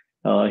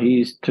 I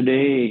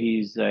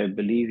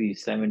believe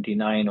he's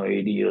 79 or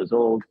 80 years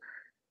old.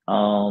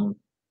 And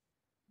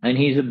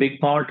he's a big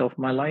part of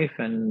my life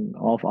and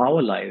of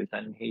our lives.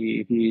 And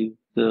he's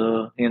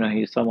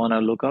someone I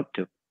look up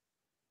to.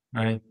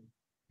 Right.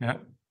 Yeah.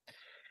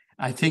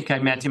 I think I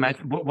met him.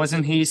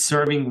 Wasn't he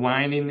serving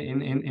wine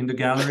in the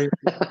gallery?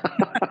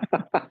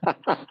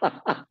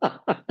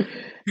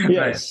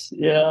 Yes.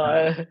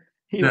 Yeah.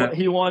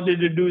 He wanted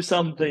to do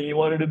something. He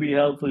wanted to be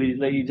helpful. He's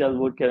like, Ejaz,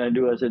 what can I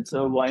do? I said,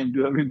 serve wine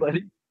to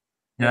everybody.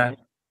 Yeah.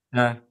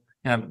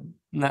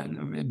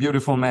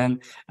 Beautiful man.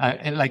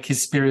 And like,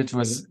 his spirit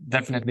was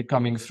definitely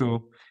coming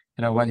through,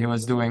 what he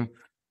was doing.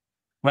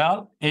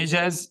 Well,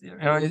 Ejaz,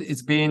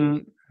 it's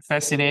been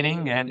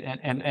fascinating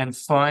and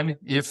fun.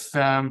 If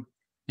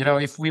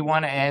we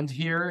want to end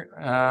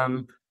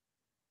here,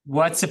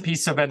 what's a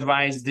piece of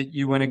advice that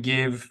you want to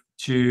give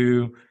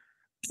to,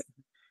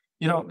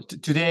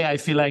 today I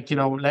feel like,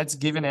 let's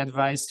give an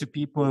advice to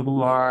people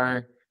who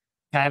are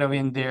kind of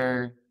in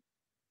their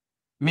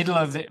middle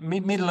of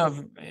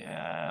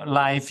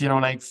life,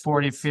 like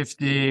 40,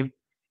 50,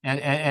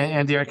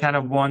 and they're kind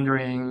of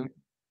wondering,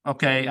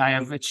 okay, I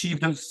have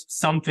achieved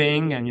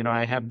something, and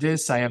I have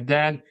this, I have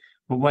that,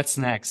 but what's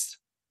next?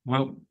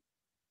 Well,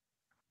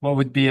 what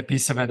would be a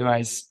piece of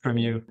advice from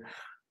you?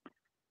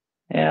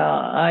 Yeah,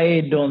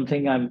 I don't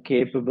think I'm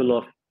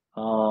capable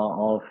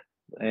of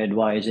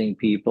advising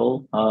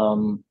people.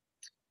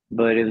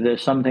 But if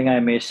there's something I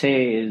may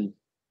say is,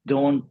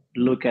 don't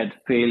look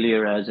at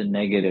failure as a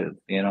negative.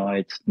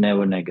 It's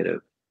never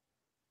negative.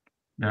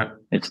 Yeah.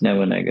 It's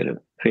never negative.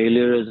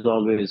 Failure is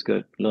always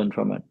good. Learn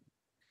from it.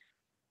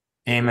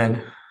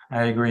 Amen.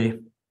 I agree.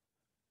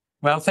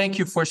 Well, thank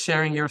you for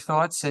sharing your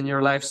thoughts and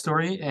your life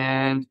story.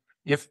 And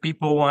if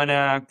people want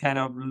to kind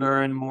of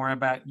learn more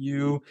about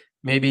you,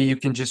 maybe you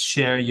can just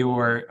share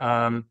your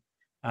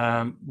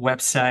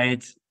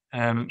website.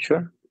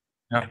 Sure.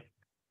 Yeah.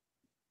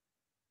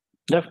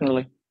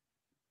 Definitely.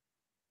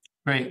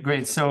 Great,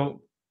 great.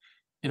 So,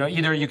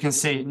 either you can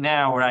say it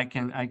now, or I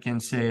can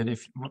say it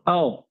if.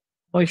 Oh,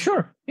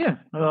 sure. Yeah.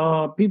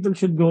 People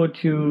should go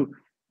to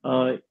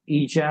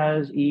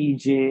Ejaz,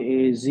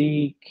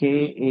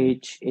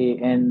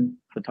 EJAZKHAN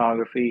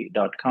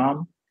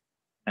photography.com.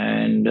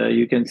 And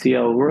you can see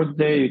our work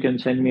there. You can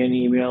send me an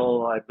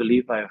email. I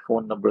believe my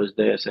phone number is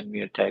there. Send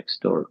me a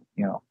text or,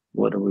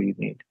 whatever you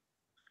need.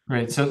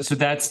 Great. So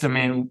that's the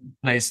main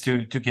place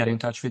to get in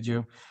touch with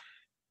you.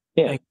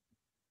 Yeah.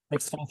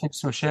 Thanks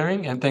for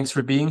sharing, and thanks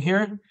for being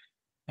here,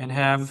 and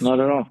have, not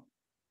at all.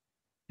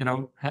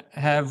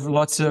 Have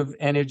lots of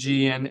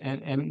energy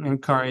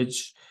and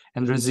courage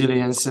and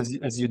resilience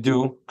as you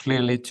do,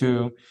 clearly,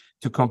 to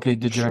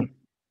complete the journey.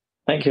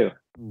 Thank you.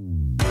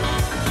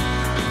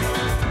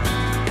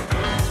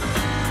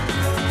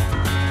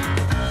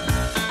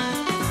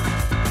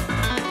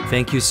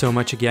 Thank you so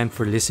much again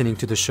for listening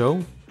to the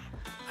show.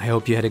 I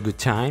hope you had a good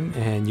time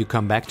and you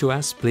come back to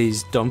us.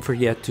 Please don't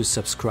forget to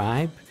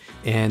subscribe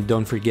and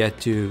don't forget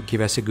to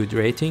give us a good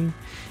rating.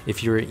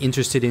 If you're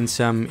interested in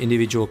some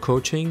individual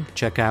coaching,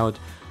 check out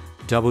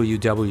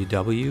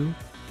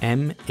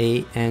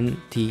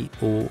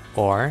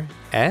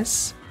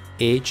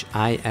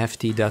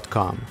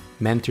www.mantorshift.com,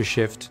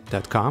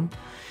 mentorshift.com.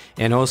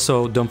 And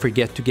also don't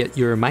forget to get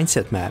your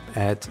mindset map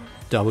at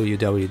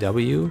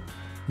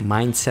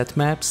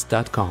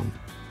www.mindsetmaps.com.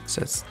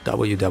 So that's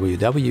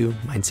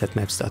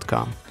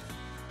www.mindsetmaps.com.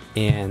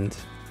 And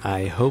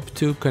I hope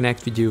to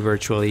connect with you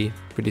virtually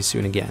pretty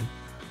soon again.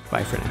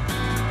 Bye for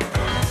now.